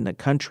in the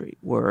country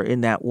were in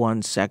that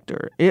one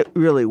sector. It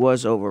really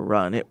was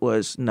overrun. It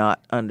was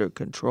not under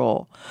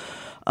control.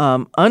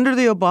 Under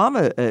the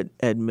Obama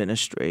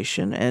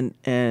administration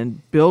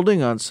and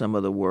building on some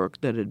of the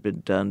work that had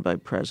been done by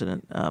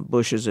President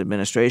Bush's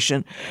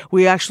administration,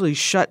 we actually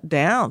shut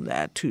down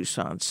that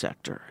Tucson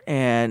sector,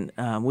 and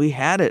we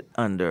had it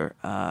under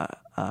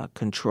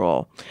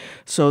control,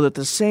 so that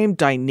the same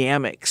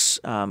dynamics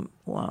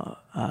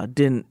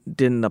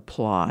didn't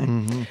apply.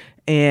 Mm-hmm.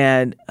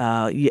 And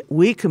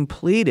we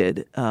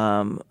completed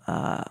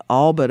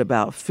all but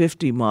about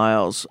 50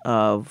 miles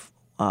of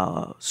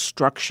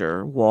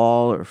structure,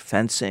 wall or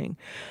fencing,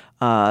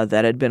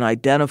 that had been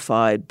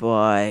identified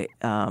by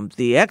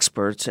the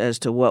experts as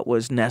to what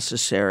was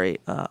necessary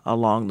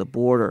along the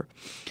border.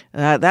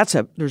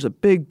 There's a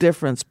big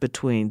difference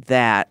between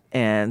that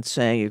and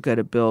saying you've got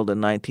to build a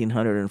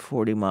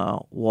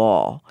 1,940-mile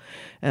wall.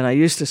 And I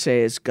used to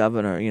say as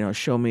governor,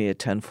 show me a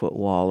 10-foot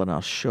wall and I'll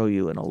show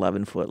you an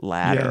 11-foot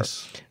ladder.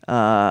 Yes.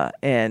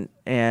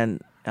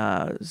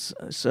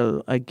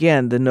 So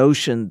again, the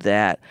notion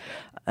that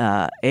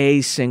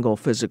a single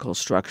physical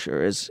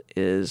structure is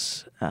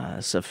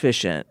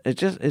sufficient.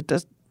 It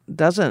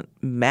doesn't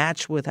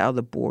match with how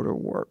the border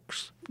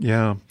works.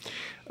 Yeah.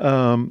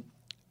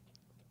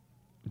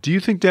 Do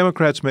you think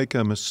Democrats make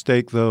a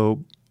mistake,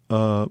 though?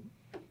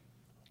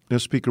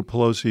 Speaker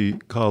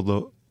Pelosi called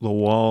the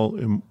wall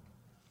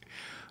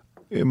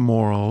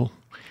immoral.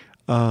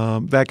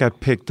 That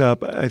got picked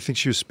up. I think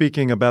she was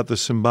speaking about the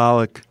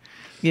symbolic.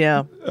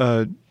 Yeah.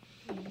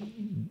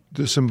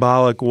 The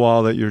symbolic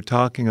wall that you're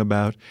talking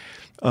about.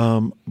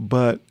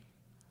 But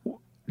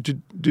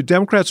do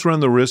Democrats run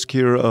the risk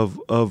here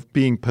of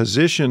being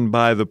positioned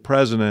by the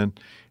president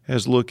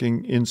as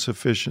looking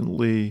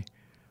insufficiently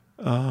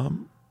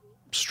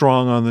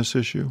strong on this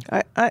issue?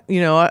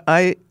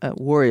 I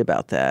worry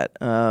about that.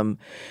 I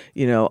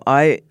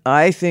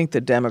think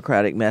the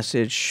Democratic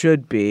message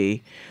should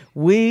be,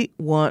 we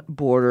want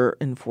border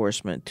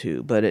enforcement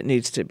too, but it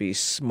needs to be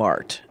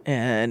smart,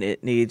 and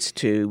it needs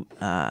to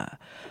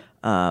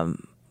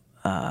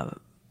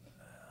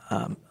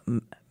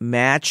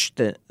match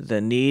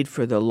the need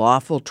for the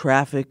lawful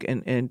traffic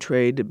and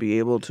trade to be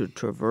able to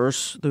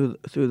traverse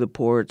through the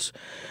ports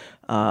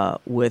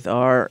with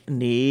our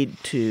need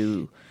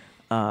to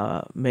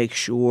make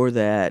sure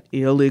that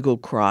illegal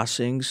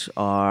crossings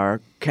are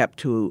kept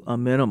to a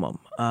minimum.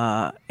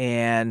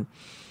 And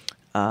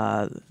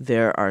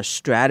there are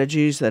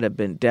strategies that have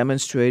been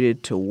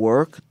demonstrated to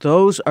work.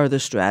 Those are the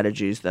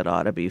strategies that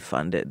ought to be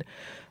funded,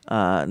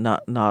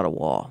 not a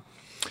wall.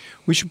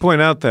 We should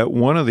point out that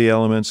one of the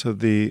elements of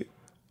the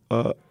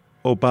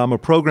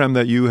Obama program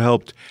that you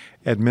helped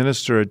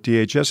administer at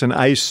DHS, and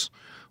ICE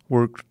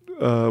work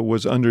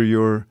was under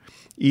your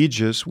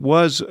aegis,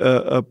 was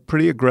a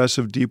pretty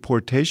aggressive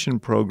deportation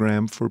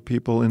program for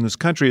people in this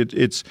country.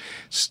 It's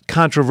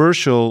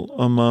controversial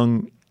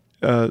among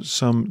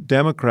some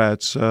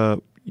Democrats,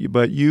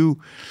 but you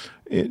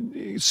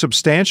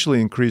substantially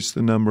increased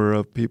the number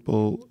of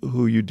people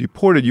who you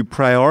deported. You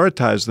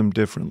prioritized them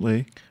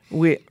differently.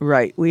 We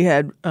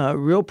had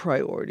real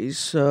priorities.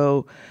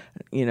 So,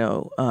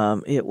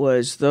 it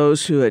was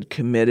those who had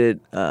committed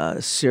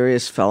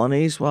serious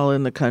felonies while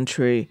in the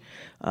country,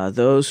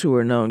 those who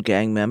were known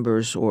gang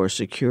members or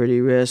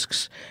security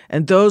risks,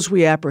 and those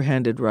we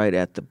apprehended right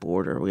at the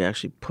border. We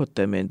actually put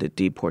them into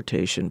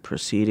deportation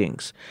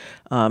proceedings,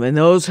 and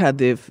those had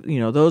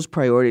those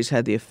priorities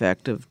had the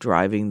effect of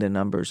driving the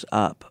numbers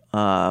up.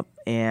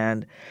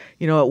 And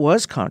it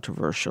was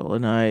controversial,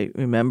 and I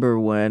remember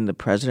when the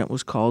president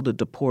was called a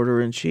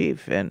deporter in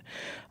chief, and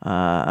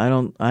I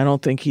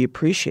don't think he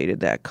appreciated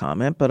that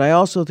comment, but I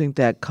also think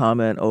that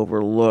comment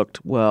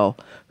overlooked, well,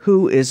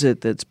 who is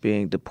it that's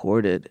being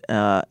deported,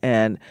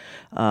 and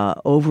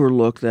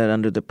overlooked that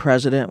under the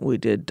president we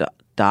did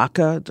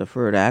DACA,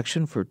 deferred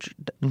action for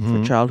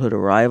childhood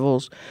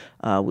arrivals.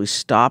 We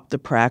stopped the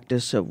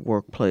practice of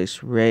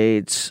workplace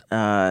raids.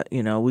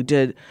 We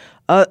did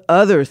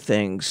other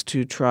things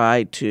to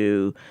try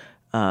to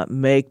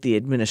make the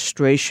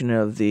administration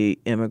of the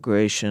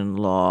immigration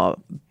law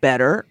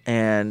better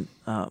and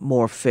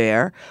more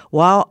fair,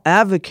 while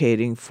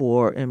advocating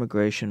for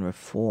immigration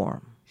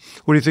reform.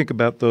 What do you think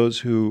about those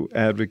who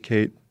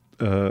advocate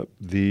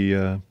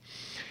the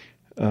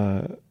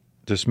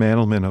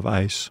dismantlement of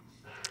ICE?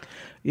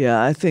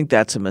 Yeah, I think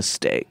that's a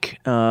mistake.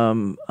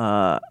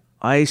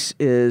 ICE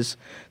it's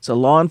a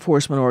law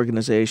enforcement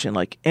organization.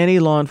 Like any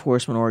law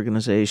enforcement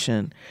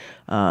organization,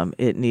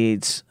 it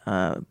needs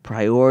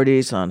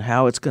priorities on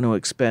how it's going to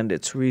expend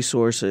its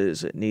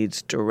resources. It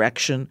needs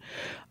direction.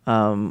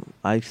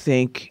 I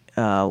think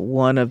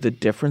one of the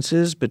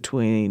differences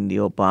between the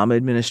Obama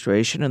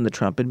administration and the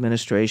Trump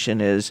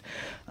administration is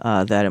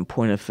that, in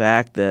point of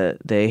fact, that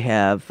they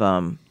have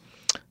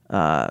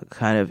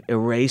kind of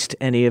erased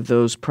any of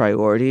those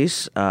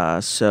priorities.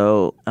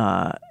 So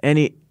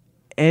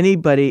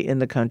anybody in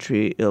the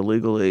country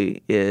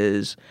illegally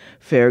is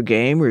fair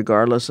game,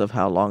 regardless of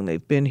how long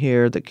they've been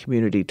here, the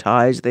community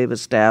ties they've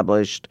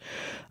established,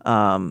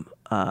 and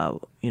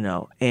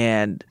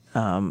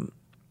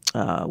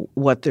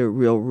what their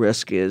real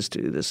risk is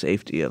to the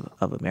safety of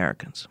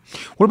Americans.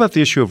 What about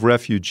the issue of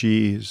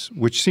refugees,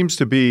 which seems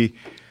to be,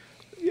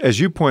 as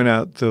you point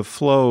out, the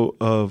flow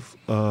of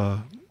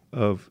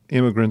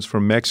immigrants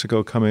from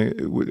Mexico coming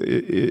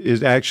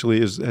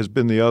has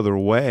been the other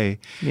way.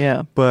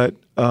 Yeah. But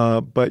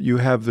you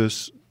have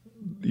this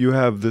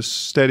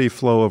steady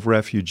flow of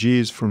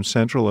refugees from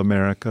Central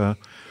America.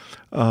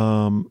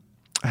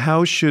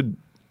 How should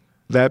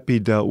that be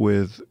dealt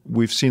with?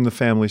 We've seen the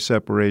family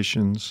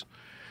separations.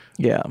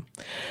 Yeah.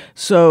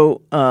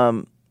 So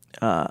I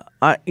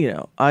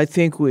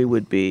think we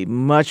would be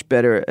much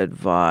better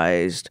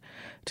advised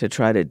to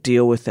try to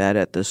deal with that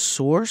at the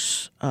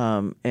source,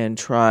 and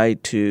try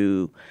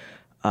to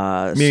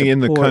meaning in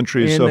the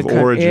countries of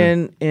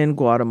origin, in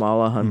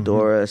Guatemala,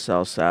 Honduras,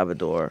 El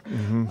Salvador,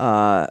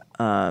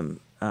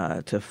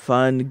 to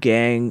fund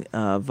gang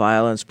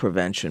violence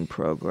prevention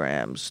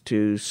programs,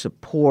 to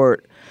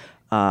support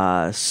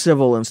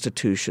civil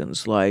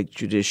institutions like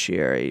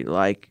judiciary,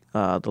 like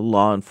the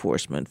law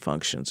enforcement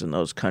functions in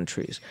those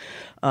countries,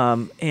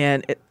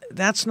 and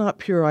that's not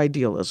pure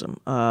idealism.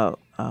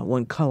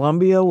 When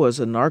Colombia was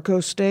a narco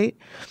state,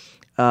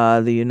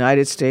 the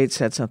United States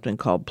had something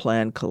called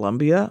Plan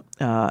Colombia,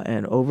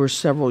 and over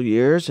several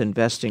years,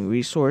 investing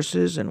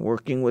resources and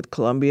working with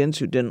Colombians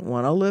who didn't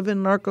want to live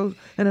in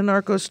a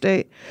narco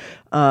state,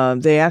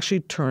 they actually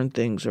turned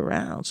things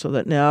around so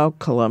that now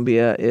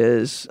Colombia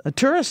is a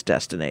tourist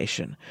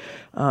destination.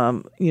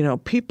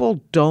 People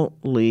don't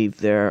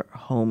leave their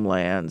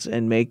homelands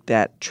and make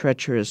that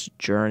treacherous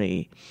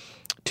journey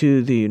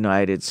to the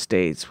United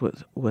States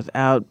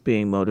without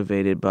being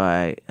motivated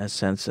by a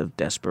sense of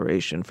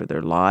desperation for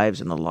their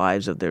lives and the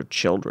lives of their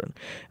children.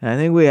 And I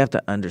think we have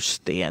to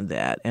understand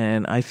that.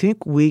 And I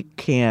think we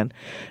can,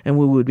 and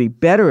we would be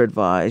better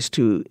advised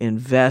to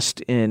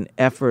invest in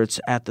efforts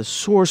at the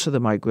source of the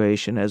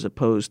migration as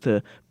opposed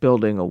to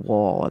building a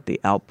wall at the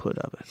output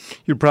of it.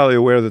 You're probably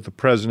aware that the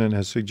president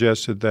has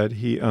suggested that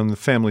on the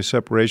family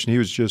separation, he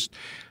was just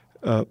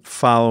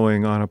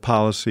following on a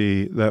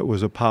policy that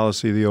was a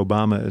policy of the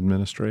Obama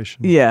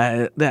administration.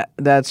 Yeah,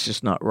 that's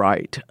just not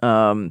right.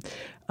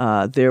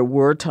 There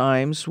were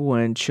times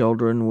when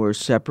children were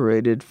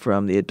separated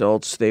from the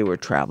adults they were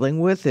traveling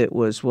with. It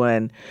was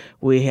when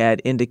we had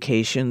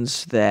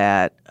indications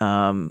that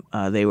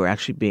they were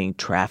actually being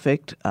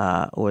trafficked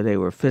or they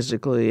were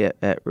physically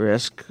at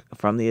risk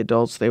from the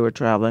adults they were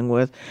traveling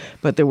with.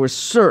 But there was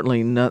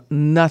certainly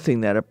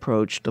nothing that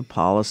approached a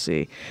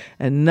policy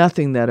and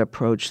nothing that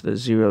approached the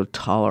zero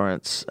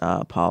tolerance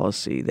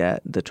policy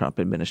that the Trump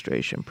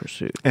administration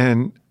pursued.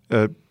 And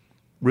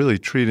really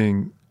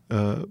treating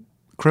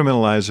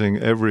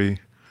criminalizing every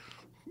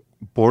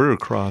border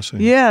crossing.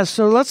 Yeah,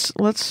 so let's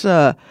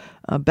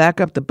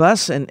back up the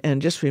bus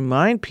and just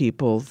remind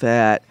people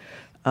that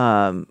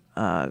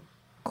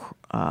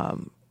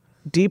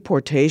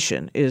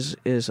deportation is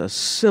a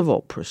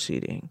civil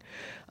proceeding.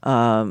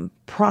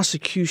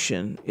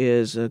 Prosecution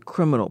is a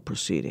criminal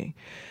proceeding.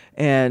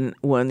 And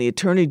when the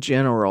Attorney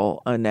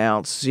General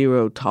announced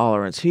zero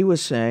tolerance, he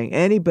was saying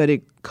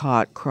anybody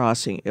caught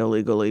crossing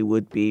illegally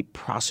would be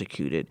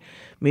prosecuted,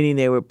 meaning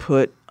they were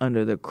put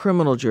under the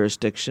criminal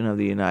jurisdiction of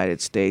the United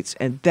States.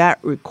 And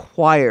that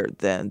required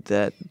then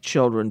that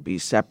children be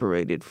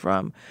separated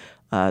from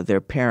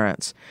their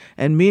parents.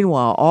 And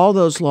meanwhile, all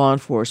those law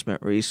enforcement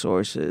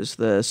resources,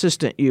 the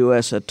assistant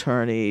U.S.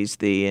 attorneys,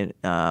 the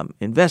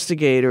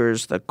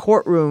investigators, the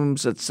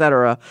courtrooms,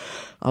 etc.,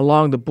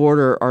 along the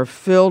border are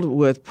filled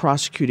with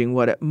prosecuting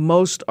what at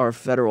most are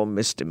federal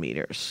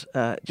misdemeanors.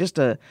 Just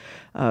a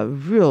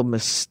real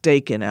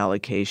mistaken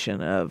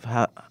allocation of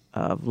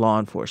law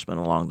enforcement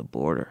along the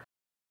border.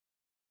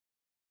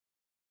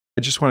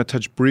 I just want to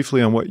touch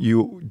briefly on what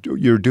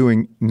you're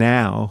doing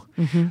now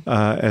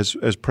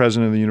as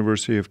president of the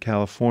University of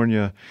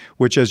California,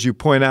 which, as you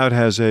point out,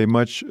 has a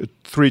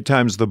 3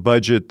 times the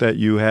budget that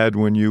you had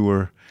when you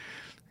were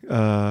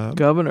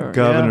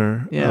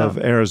governor of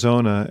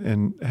Arizona,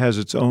 and has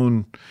its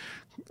own,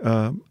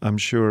 I'm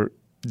sure,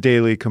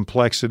 daily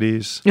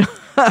complexities.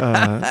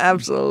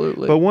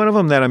 Absolutely. But one of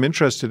them that I'm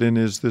interested in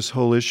is this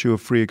whole issue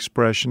of free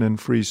expression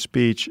and free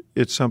speech.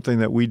 It's something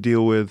that we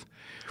deal with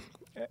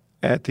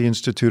at the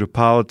Institute of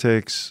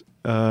Politics,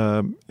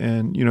 and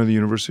the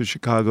University of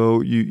Chicago.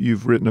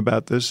 You've written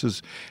about this,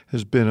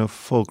 has been a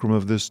fulcrum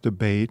of this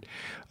debate.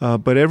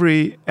 But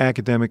every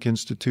academic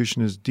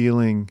institution is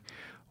dealing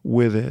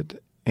with it,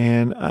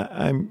 and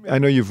I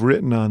know you've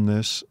written on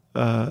this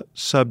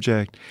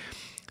subject.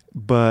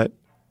 But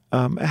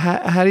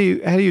how do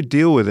you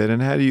deal with it,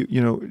 and how do you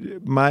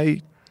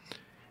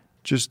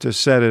just to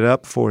set it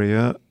up for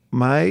you,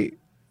 my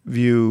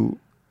view.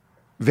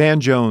 Van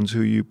Jones,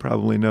 who you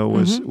probably know,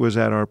 was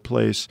at our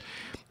place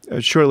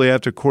shortly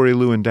after Corey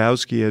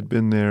Lewandowski had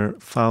been there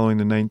following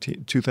the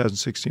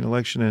 2016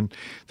 election. And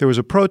there was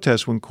a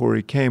protest when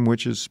Corey came,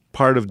 which is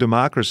part of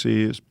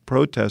democracy, is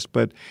protest,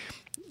 but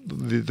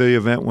the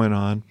event went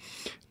on.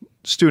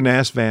 Student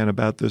asked Van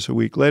about this a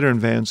week later,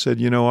 and Van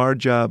said, our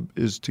job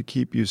is to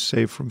keep you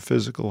safe from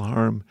physical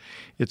harm.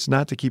 It's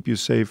not to keep you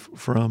safe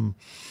from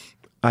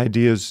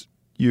ideas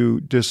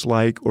you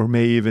dislike or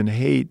may even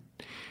hate.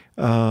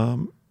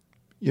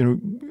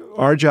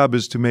 Our job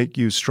is to make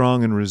you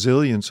strong and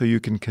resilient so you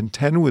can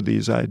contend with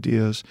these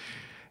ideas.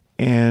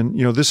 And,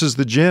 this is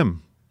the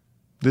gym.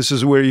 This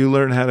is where you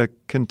learn how to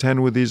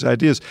contend with these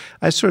ideas.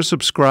 I sort of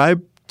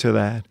subscribe to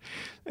that.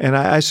 And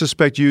I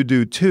suspect you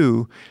do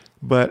too.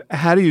 But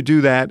how do you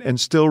do that and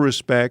still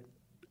respect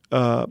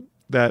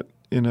that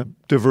in a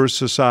diverse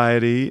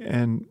society,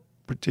 and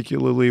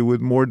particularly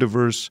with more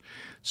diverse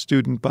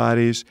student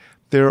bodies,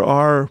 there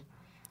are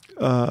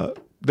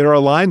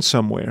lines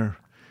somewhere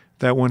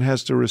that one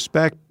has to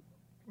respect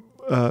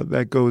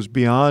that goes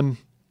beyond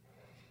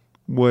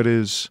what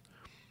is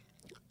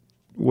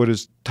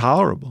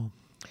tolerable?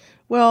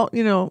 Well,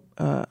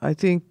 I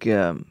think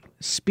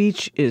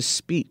speech is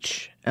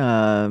speech,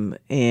 and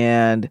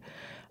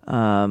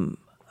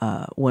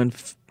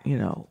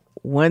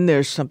when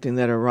there's something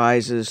that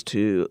arises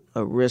to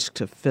a risk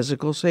to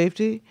physical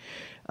safety,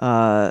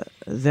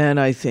 then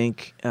I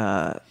think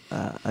a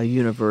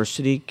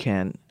university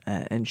can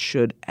and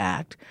should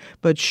act.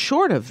 But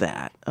short of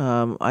that,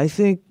 I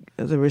think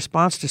the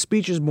response to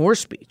speech is more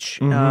speech.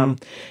 And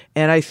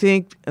I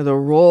think the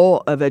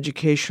role of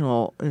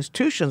educational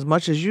institutions,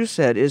 much as you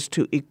said, is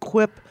to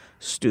equip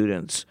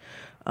students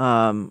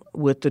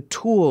with the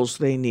tools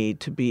they need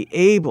to be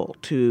able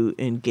to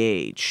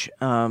engage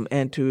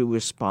and to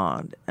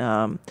respond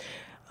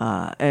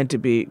and to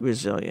be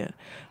resilient.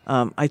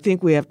 I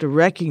think we have to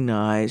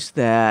recognize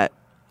that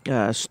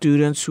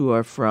students who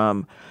are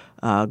from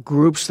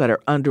groups that are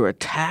under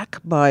attack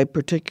by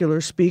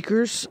particular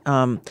speakers,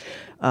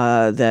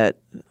 that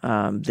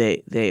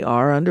they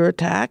are under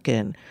attack,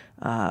 and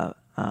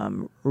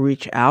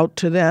reach out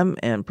to them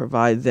and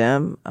provide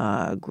them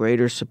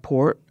greater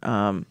support,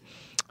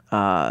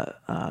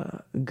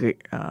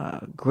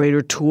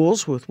 greater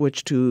tools with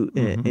which to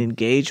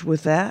engage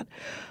with that.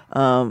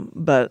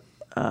 But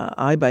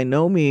I by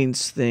no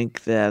means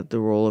think that the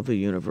role of a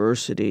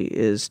university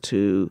is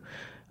to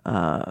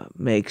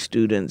make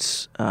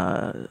students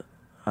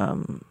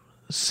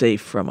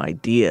safe from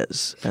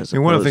ideas.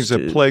 One of the things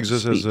that plagues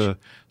us as a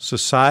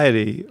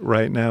society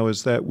right now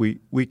is that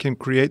we can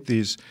create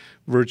these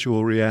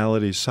virtual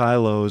reality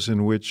silos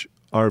in which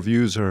our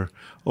views are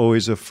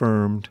always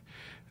affirmed.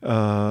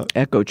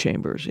 Echo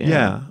chambers.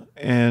 Yeah,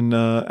 and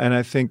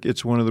I think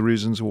it's one of the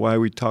reasons why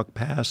we talk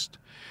past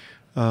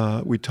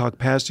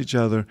each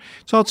other.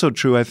 It's also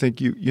true. I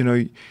think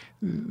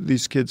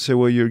these kids say,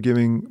 well, you're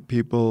giving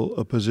people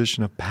a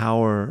position of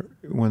power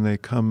when they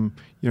come,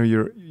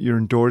 you're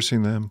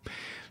endorsing them.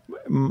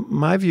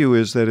 My view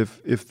is that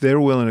if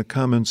they're willing to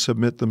come and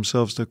submit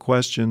themselves to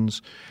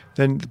questions,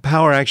 then the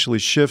power actually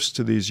shifts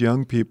to these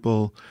young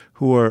people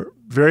who are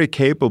very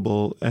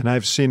capable, and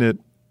I've seen it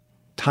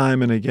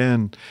time and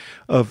again,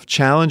 of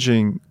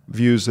challenging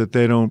views that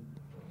they don't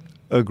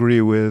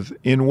agree with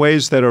in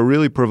ways that are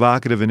really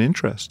provocative and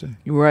interesting.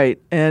 Right.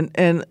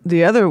 And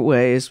the other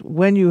way is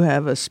when you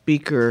have a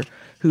speaker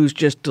who's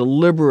just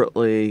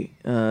deliberately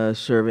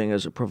serving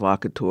as a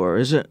provocateur,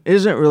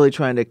 isn't really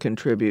trying to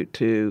contribute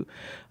to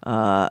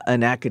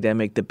an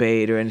academic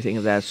debate or anything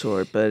of that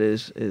sort, but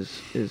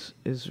is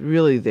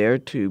really there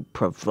to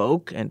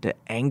provoke and to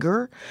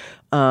anger.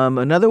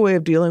 Another way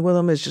of dealing with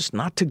them is just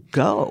not to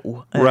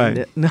go, and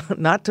right?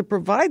 Not to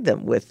provide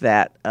them with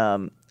that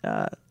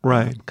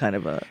right kind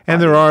of a. And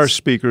audience. there are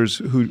speakers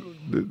who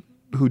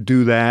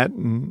do that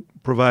and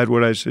provide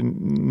what I said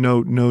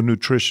no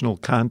nutritional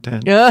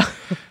content. Yeah.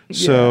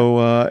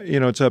 So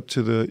it's up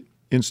to the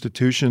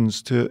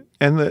institutions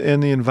and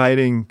the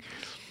inviting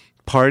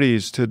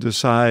parties to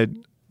decide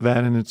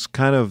that, and it's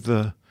kind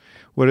of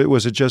what it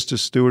was.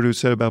 Justice Stewart who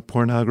said about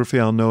pornography,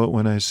 "I'll know it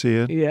when I see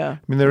it." Yeah. I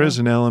mean, there is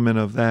an element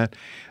of that.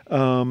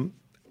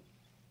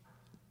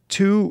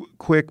 Two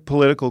quick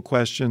political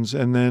questions,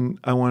 and then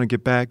I want to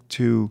get back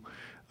to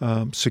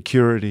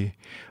security.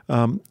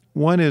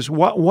 One is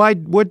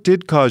what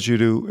did cause you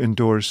to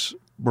endorse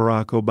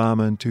Barack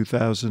Obama in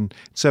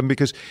 2007?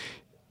 Because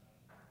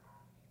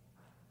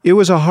it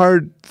was a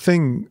hard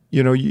thing.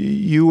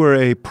 You were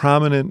a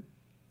prominent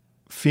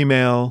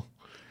female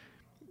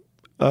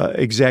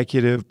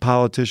executive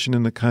politician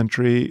in the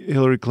country.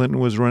 Hillary Clinton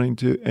was running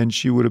and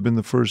she would have been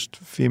the first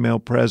female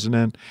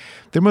president.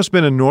 There must have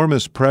been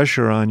enormous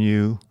pressure on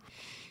you,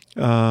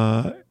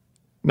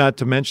 not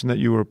to mention that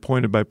you were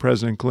appointed by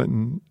President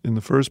Clinton in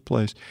the first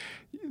place.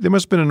 There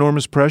must have been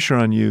enormous pressure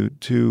on you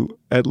to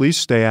at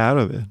least stay out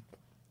of it.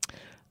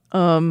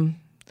 I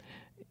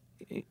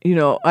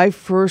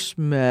first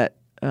met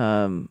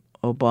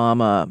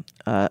Obama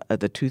at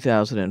the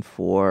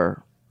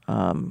 2004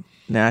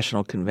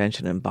 National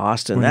Convention in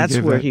Boston. That's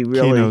where he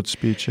really keynote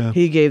speech. Yeah.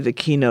 He gave the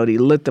keynote. He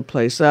lit the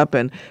place up,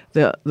 and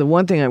the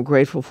one thing I'm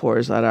grateful for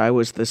is that I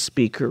was the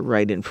speaker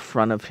right in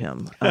front of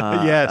him.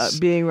 Yes,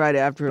 being right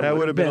after him that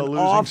would have been a losing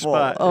awful.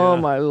 spot. Oh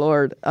my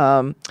Lord!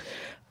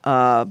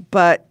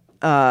 But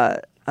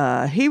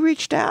he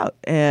reached out,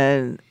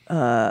 and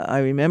I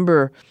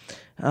remember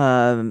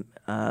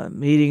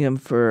meeting him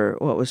for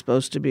what was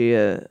supposed to be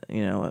a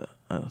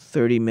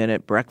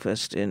 30-minute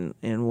breakfast in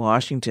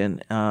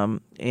Washington,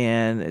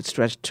 and it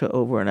stretched to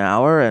over an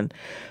hour. And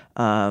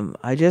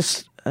I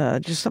just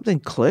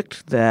something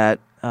clicked that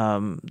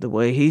the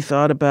way he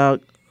thought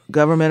about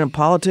government and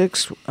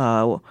politics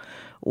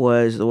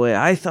was the way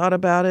I thought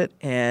about it,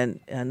 and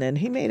then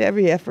he made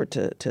every effort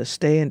to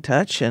stay in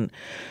touch and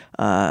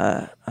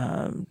to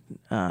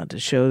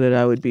show that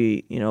I would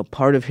be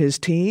part of his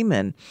team,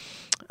 and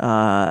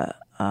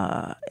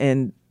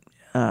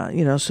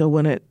so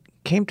when it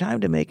came time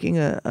to making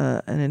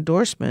an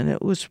endorsement,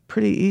 it was a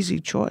pretty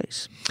easy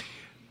choice.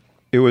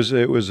 It was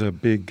a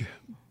big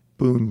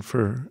boon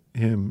for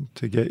him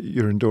to get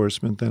your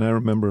endorsement. Then I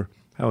remember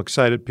how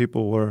excited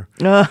people were.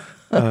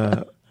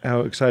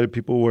 How excited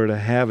people were to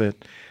have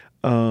it.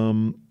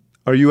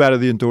 Are you out of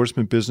the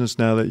endorsement business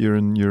now that you're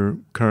in your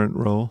current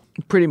role?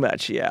 Pretty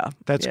much, yeah.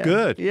 That's yeah.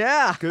 good.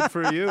 Yeah. Good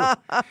for you.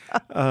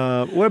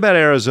 What about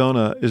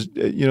Arizona?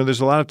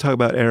 There's a lot of talk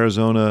about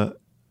Arizona.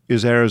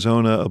 Is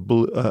Arizona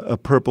a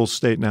purple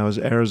state now? Is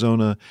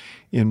Arizona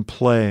in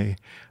play?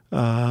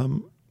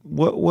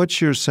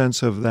 What's your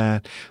sense of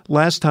that?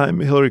 Last time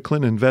Hillary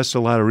Clinton invested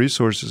a lot of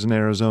resources in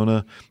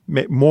Arizona,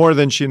 more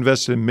than she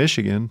invested in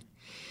Michigan.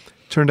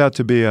 Turned out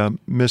to be a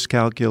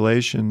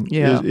miscalculation.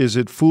 Yeah. Is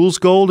it fool's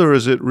gold or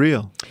is it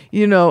real?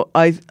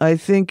 I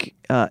think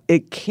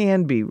it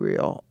can be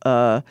real.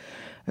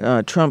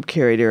 Trump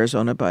carried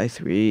Arizona by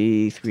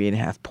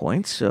 3.5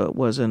 points, so it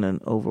wasn't an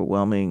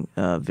overwhelming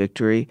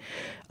victory.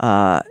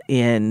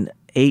 In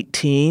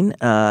 2018,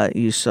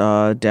 you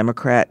saw a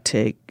Democrat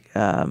take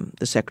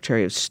the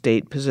Secretary of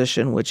State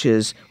position, which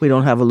is we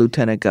don't have a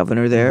lieutenant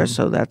governor there,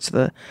 so that's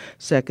the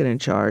second in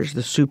charge.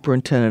 The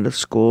superintendent of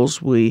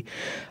schools, we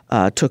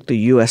took the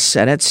U.S.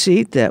 Senate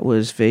seat that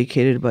was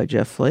vacated by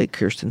Jeff Flake.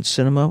 Kyrsten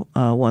Sinema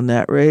won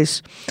that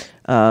race.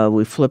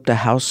 We flipped a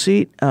House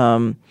seat.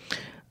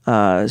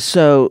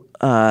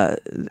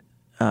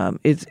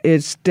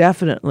 It's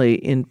definitely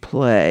in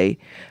play.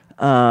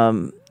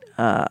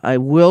 I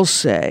will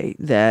say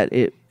that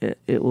it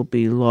will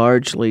be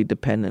largely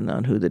dependent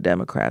on who the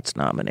Democrats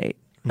nominate.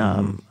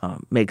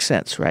 Makes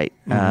sense, right?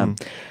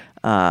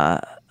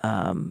 I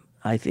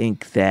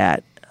think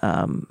that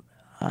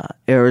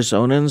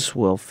Arizonans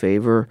will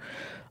favor,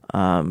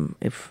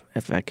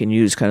 if I can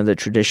use kind of the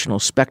traditional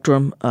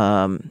spectrum,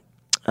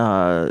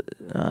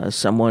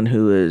 someone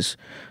who is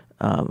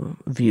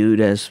viewed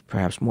as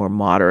perhaps more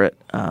moderate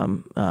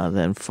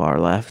than far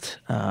left,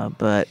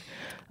 but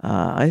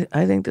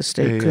I think the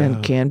state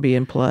can be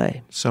in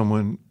play.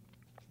 Someone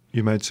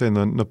you might say, in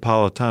the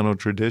Napolitano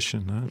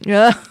tradition. Huh?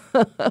 Yeah.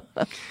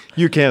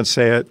 You can't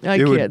say it. I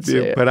can't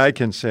say it. But I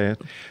can say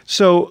it.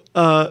 So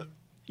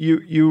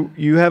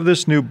you have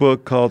this new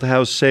book called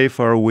How Safe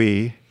Are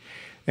We?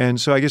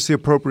 And so I guess the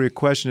appropriate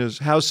question is,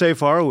 how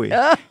safe are we?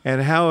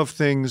 And how have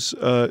things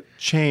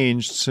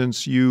changed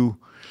since you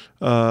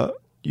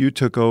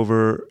took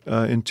over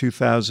in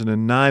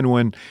 2009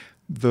 when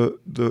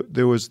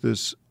there was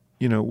this,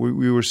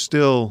 we were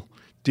still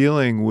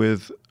dealing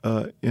with,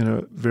 in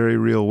a very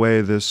real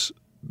way,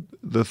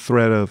 the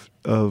threat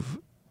of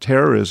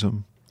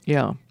terrorism.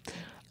 Yeah.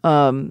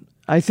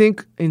 I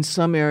think in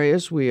some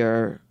areas we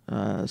are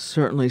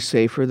certainly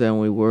safer than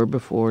we were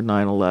before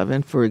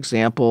 9/11. For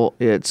example,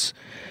 it's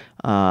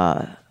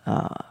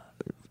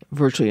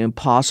virtually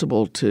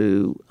impossible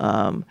to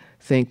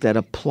think that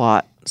a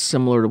plot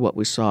similar to what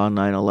we saw on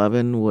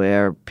 9/11,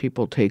 where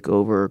people take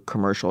over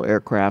commercial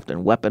aircraft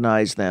and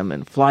weaponize them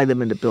and fly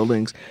them into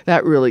buildings,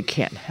 that really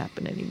can't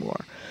happen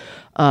anymore.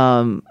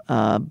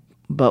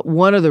 But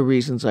one of the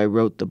reasons I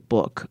wrote the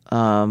book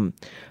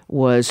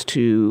was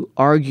to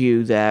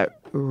argue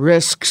that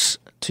risks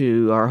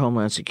to our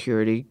homeland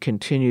security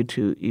continue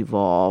to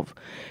evolve,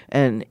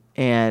 and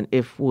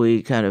if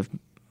we kind of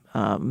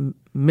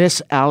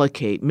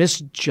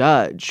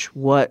misjudge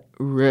what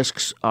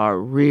risks are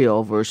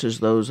real versus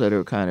those that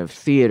are kind of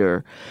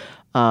theater,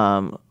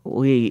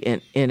 we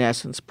in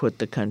essence put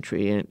the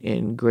country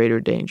in greater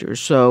danger.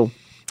 So,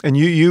 and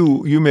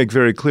you make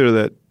very clear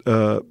that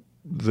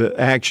the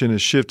action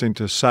is shifting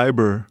to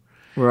cyber,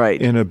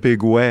 right, in a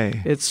big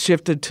way. It's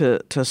shifted to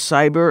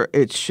cyber.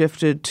 It's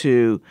shifted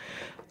to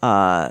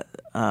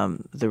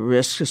the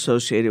risks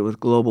associated with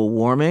global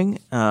warming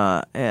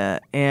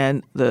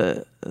and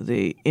the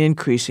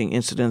increasing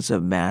incidence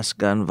of mass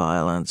gun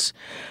violence.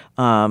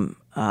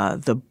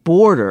 The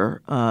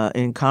border,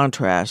 in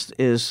contrast,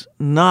 is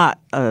not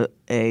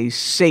a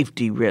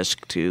safety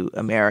risk to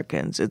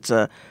Americans. It's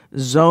a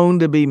zone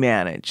to be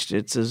managed.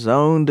 It's a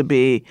zone to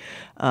be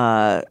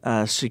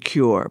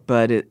secure,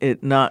 but it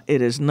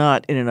is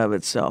not in and of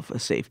itself a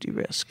safety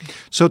risk.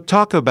 So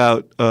talk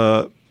about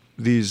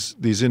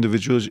these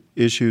individual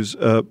issues,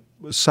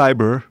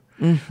 cyber.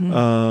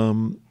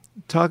 Mm-hmm.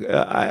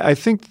 I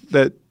think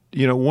that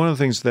one of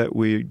the things that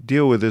we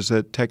deal with is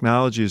that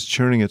technology is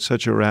churning at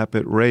such a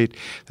rapid rate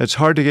that's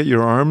hard to get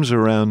your arms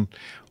around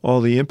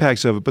all the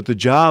impacts of it. But the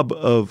job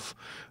of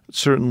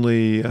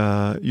certainly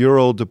your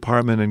old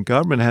department and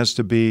government has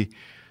to be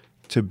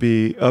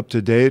up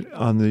to date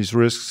on these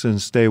risks and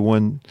stay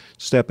one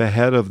step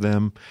ahead of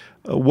them.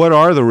 What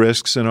are the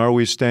risks, and are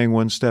we staying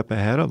one step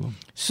ahead of them?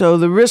 So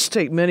the risks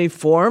take many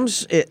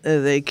forms.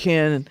 They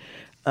can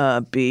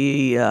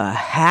be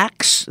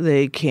hacks.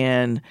 They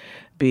can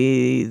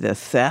be the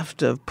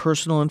theft of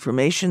personal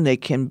information. They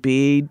can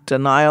be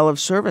denial of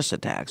service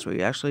attacks, where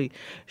you actually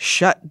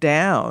shut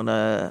down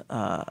an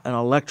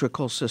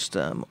electrical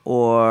system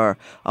or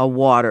a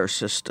water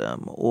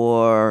system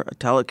or a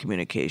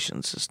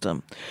telecommunication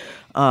system.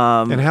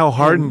 And how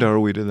hardened are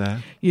we to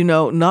that?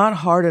 Not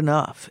hard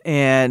enough.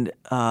 And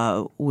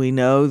we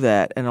know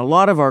that, and a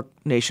lot of our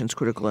nation's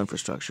critical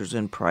infrastructure is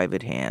in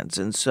private hands.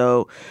 And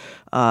so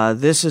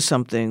this is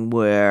something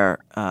where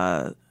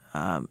the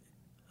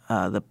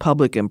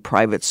public and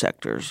private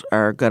sectors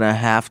are going to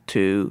have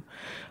to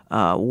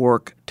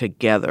work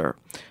together.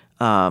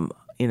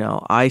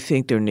 I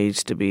think there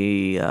needs to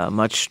be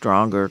much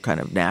stronger kind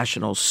of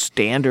national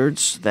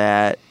standards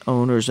that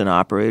owners and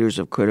operators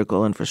of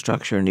critical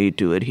infrastructure need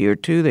to adhere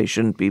to. They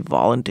shouldn't be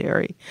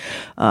voluntary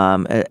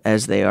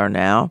as they are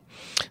now.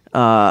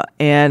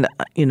 And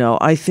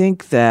I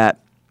think that,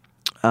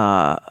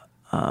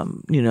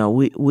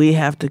 we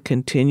have to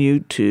continue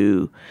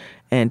to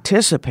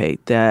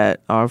anticipate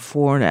that our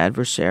foreign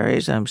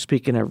adversaries, I'm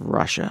speaking of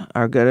Russia,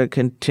 are going to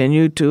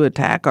continue to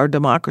attack our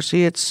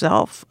democracy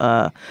itself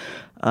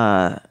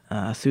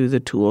through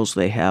the tools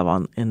they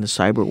have in the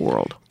cyber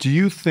world. Do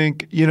you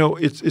think,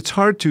 it's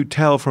hard to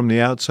tell from the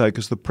outside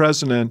because the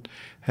president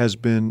has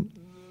been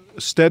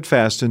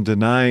steadfast in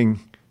denying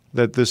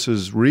that this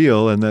is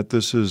real and that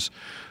this is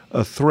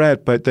a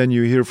threat, but then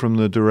you hear from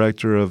the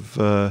director of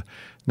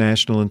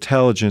National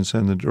Intelligence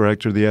and the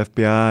director of the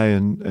FBI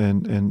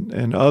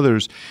and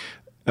others,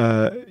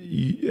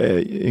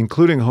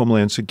 including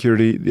Homeland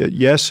Security,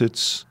 yes,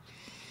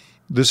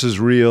 this is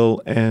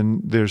real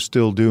and they're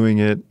still doing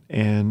it.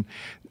 And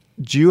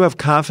do you have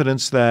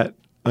confidence that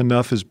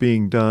enough is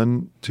being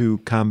done to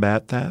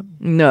combat that?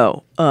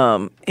 No.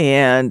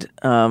 And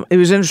it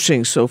was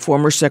interesting. So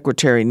former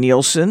Secretary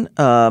Nielsen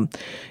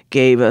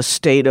gave a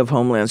State of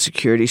Homeland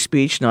Security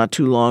speech not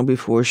too long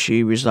before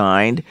she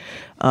resigned.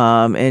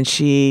 And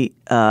she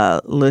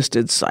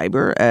listed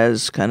cyber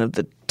as kind of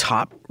the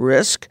top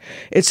risk.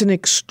 It's an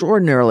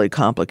extraordinarily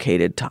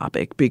complicated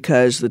topic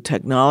because the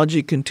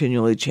technology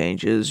continually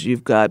changes.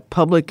 You've got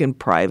public and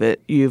private.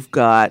 You've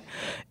got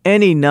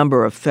any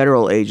number of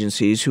federal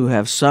agencies who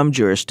have some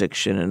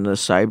jurisdiction in the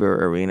cyber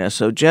arena.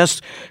 So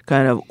just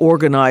kind of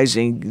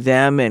organizing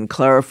them and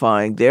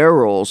clarifying their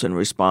roles and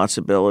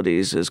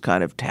responsibilities is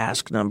kind of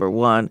task number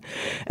one.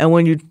 And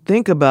when you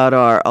think about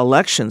our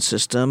election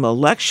system,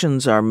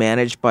 elections are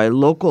managed by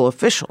local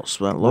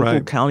officials,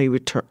 local county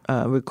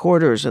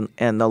recorders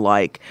and the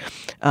like.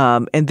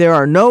 And there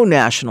are no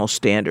national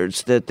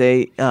standards that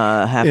they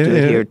have to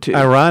adhere to.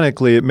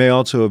 Ironically, it may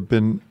also have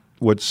been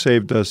what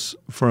saved us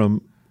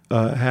from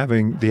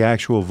having the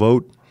actual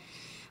vote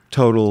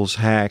totals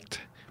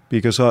hacked,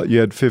 because you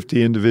had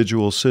 50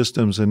 individual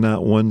systems and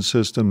not one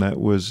system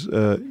that was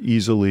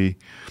easily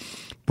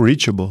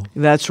breachable.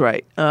 That's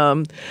right.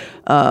 But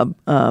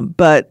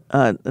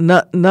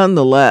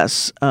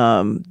nonetheless,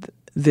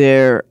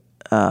 there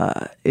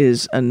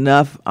is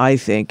enough, I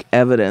think,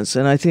 evidence,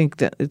 and I think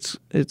that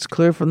it's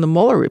clear from the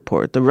Mueller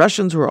report. The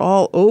Russians were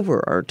all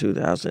over our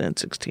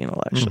 2016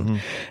 election,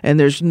 and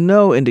there's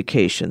no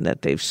indication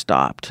that they've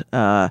stopped.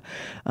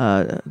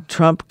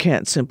 Trump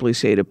can't simply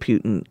say to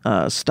Putin,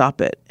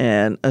 "Stop it,"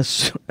 and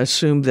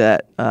assume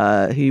that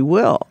he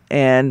will.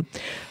 And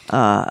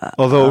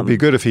although it would be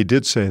good if he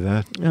did say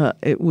that.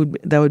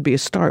 That would be a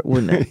start,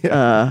 wouldn't it?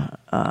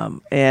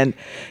 And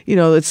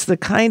it's the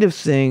kind of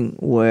thing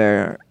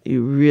where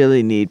you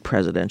really need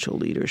presidential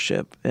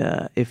leadership.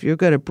 If you're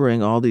going to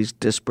bring all these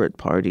disparate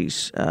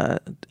parties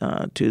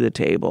to the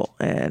table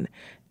and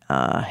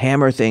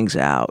hammer things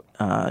out,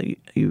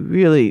 you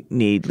really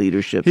need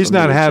leadership. He's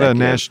not had a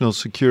National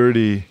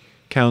Security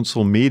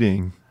Council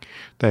meeting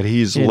that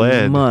he's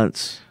led in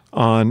months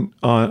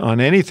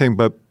on anything,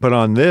 but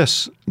on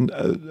this,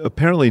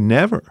 apparently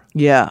never.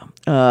 Yeah,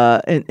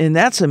 and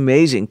that's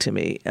amazing to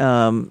me.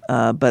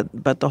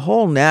 But the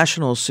whole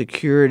national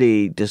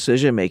security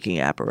decision-making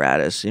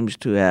apparatus seems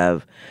to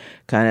have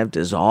kind of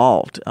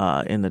dissolved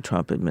in the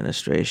Trump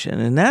administration,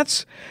 and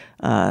that's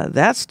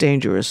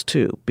dangerous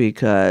too,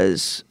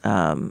 because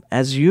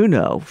as you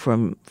know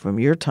from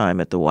your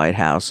time at the White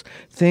House,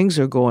 things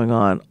are going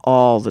on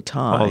all the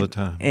time,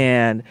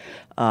 and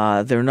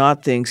they're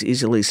not things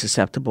easily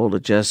susceptible to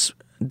just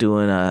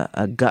doing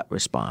a gut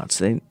response.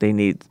 They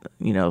need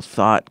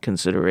thought,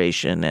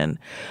 consideration, and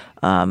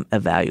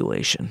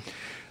evaluation.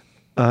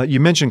 You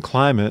mentioned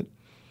climate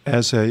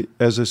as a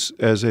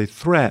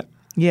threat.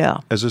 Yeah,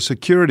 as a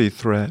security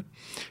threat.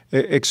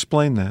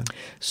 Explain that.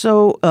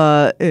 So,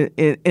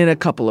 in a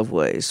couple of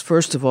ways.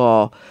 First of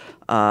all,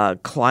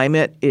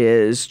 climate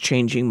is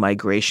changing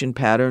migration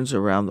patterns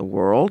around the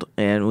world,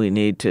 and we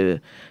need to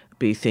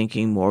be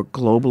thinking more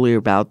globally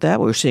about that.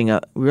 We're seeing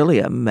a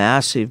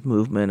massive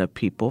movement of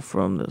people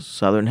from the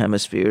southern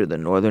hemisphere to the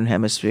northern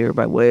hemisphere,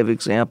 by way of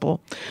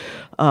example.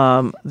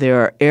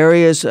 There are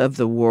areas of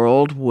the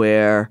world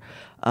where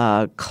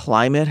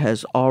climate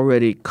has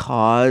already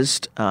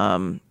caused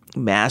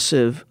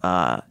massive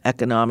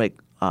economic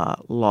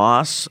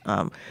loss.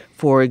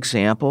 For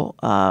example,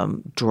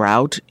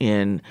 drought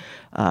in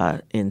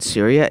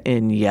Syria,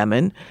 in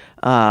Yemen,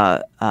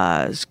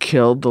 has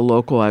killed the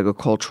local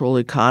agricultural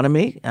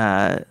economy.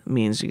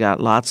 Means you got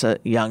lots of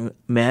young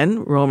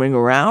men roaming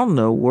around,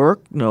 no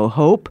work, no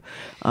hope,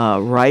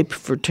 ripe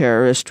for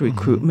terrorist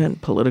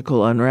recruitment,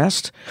 political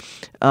unrest.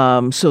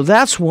 So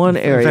that's one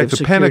area. In fact,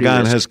 the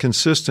Pentagon has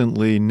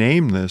consistently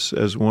named this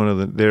as one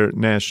of their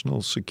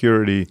national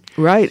security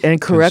right,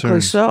 and correctly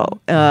concerns.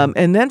 So.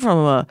 And then from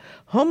a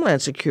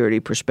Homeland Security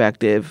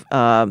perspective,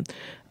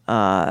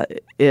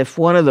 if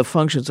one of the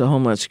functions of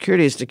Homeland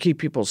Security is to keep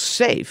people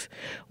safe,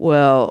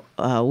 well,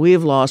 we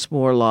have lost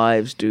more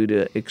lives due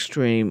to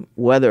extreme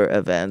weather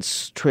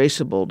events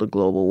traceable to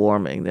global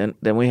warming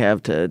than we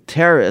have to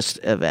terrorist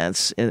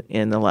events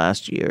in the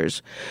last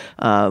years.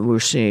 We're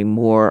seeing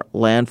more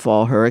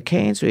landfall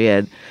hurricanes. We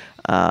had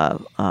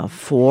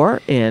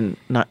 4 in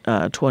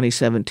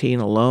 2017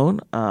 alone,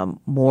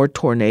 more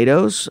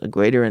tornadoes, a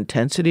greater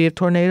intensity of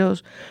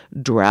tornadoes,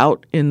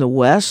 drought in the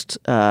West,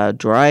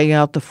 drying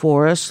out the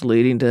forests,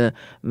 leading to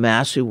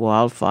massive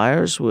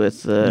wildfires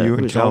with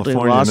resulting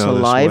loss of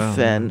life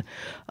and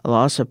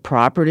loss of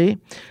property.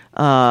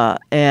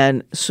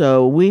 And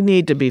so we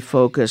need to be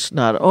focused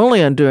not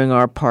only on doing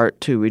our part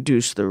to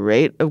reduce the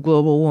rate of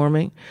global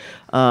warming,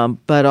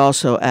 but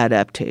also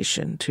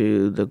adaptation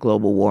to the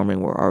global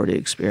warming we're already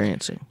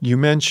experiencing. You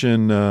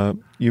mentioned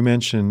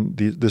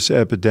this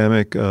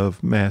epidemic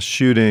of mass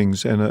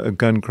shootings and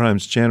gun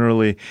crimes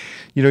generally.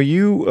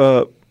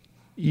 You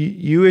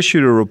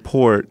issued a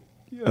report,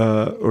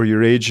 or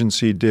your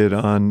agency did,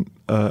 on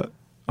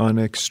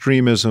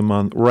extremism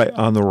on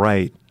the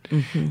right,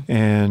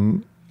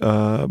 and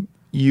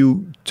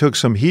you took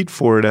some heat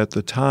for it at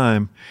the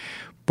time,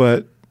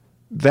 but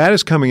that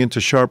is coming into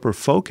sharper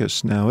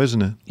focus now,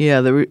 isn't it?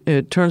 Yeah,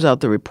 it turns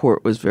out the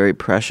report was very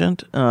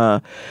prescient.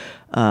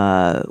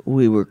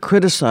 We were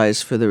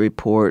criticized for the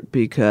report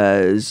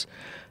because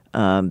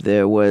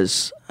there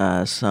was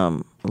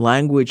some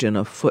language in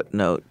a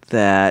footnote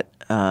that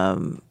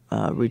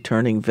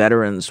returning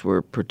veterans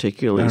were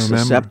particularly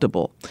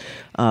susceptible.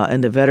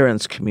 And the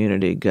veterans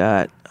community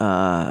got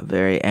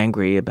very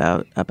angry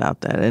about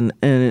that. And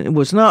it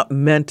was not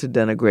meant to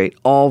denigrate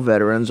all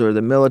veterans or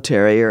the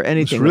military or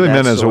anything It's really of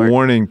that meant sort. as a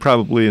warning,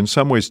 probably in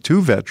some ways,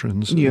 to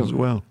veterans as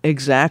well.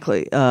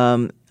 Exactly.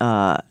 And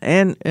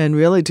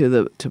really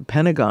to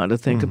Pentagon to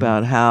think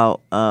about how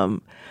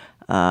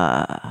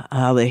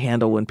they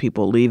handle when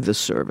people leave the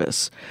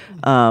service.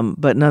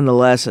 But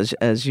nonetheless,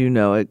 as you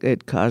know,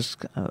 it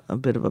caused a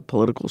bit of a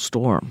political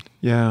storm.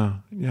 Yeah.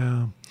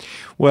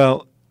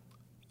 Well,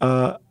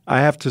 I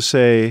have to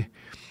say,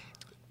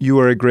 you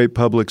are a great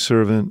public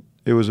servant.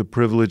 It was a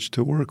privilege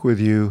to work with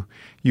you.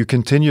 You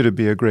continue to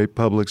be a great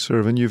public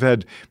servant. You've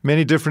had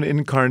many different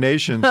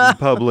incarnations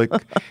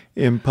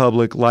in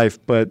public life,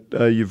 but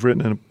you've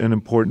written an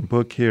important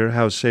book here,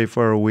 How Safe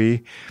Are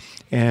We?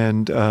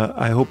 And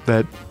I hope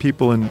that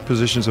people in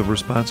positions of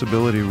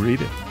responsibility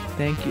read it.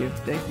 Thank you.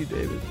 Thank you,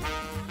 David.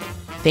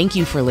 Thank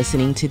you for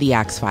listening to The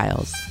Axe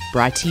Files,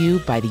 brought to you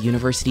by the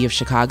University of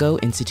Chicago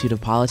Institute of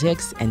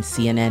Politics and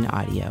CNN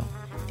Audio.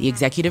 The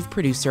executive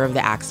producer of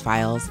The Axe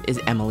Files is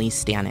Emily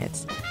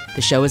Stanitz.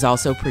 The show is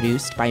also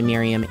produced by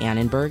Miriam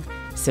Annenberg,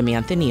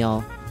 Samantha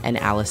Neal, and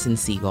Allison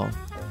Siegel.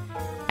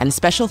 And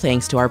special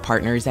thanks to our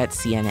partners at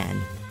CNN,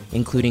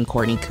 including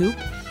Courtney Koop,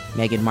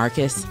 Megan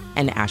Marcus,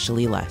 and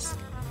Ashley Lusk.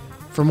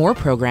 For more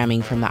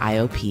programming from the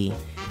IOP,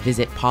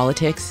 visit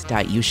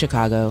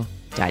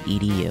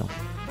politics.uchicago.edu.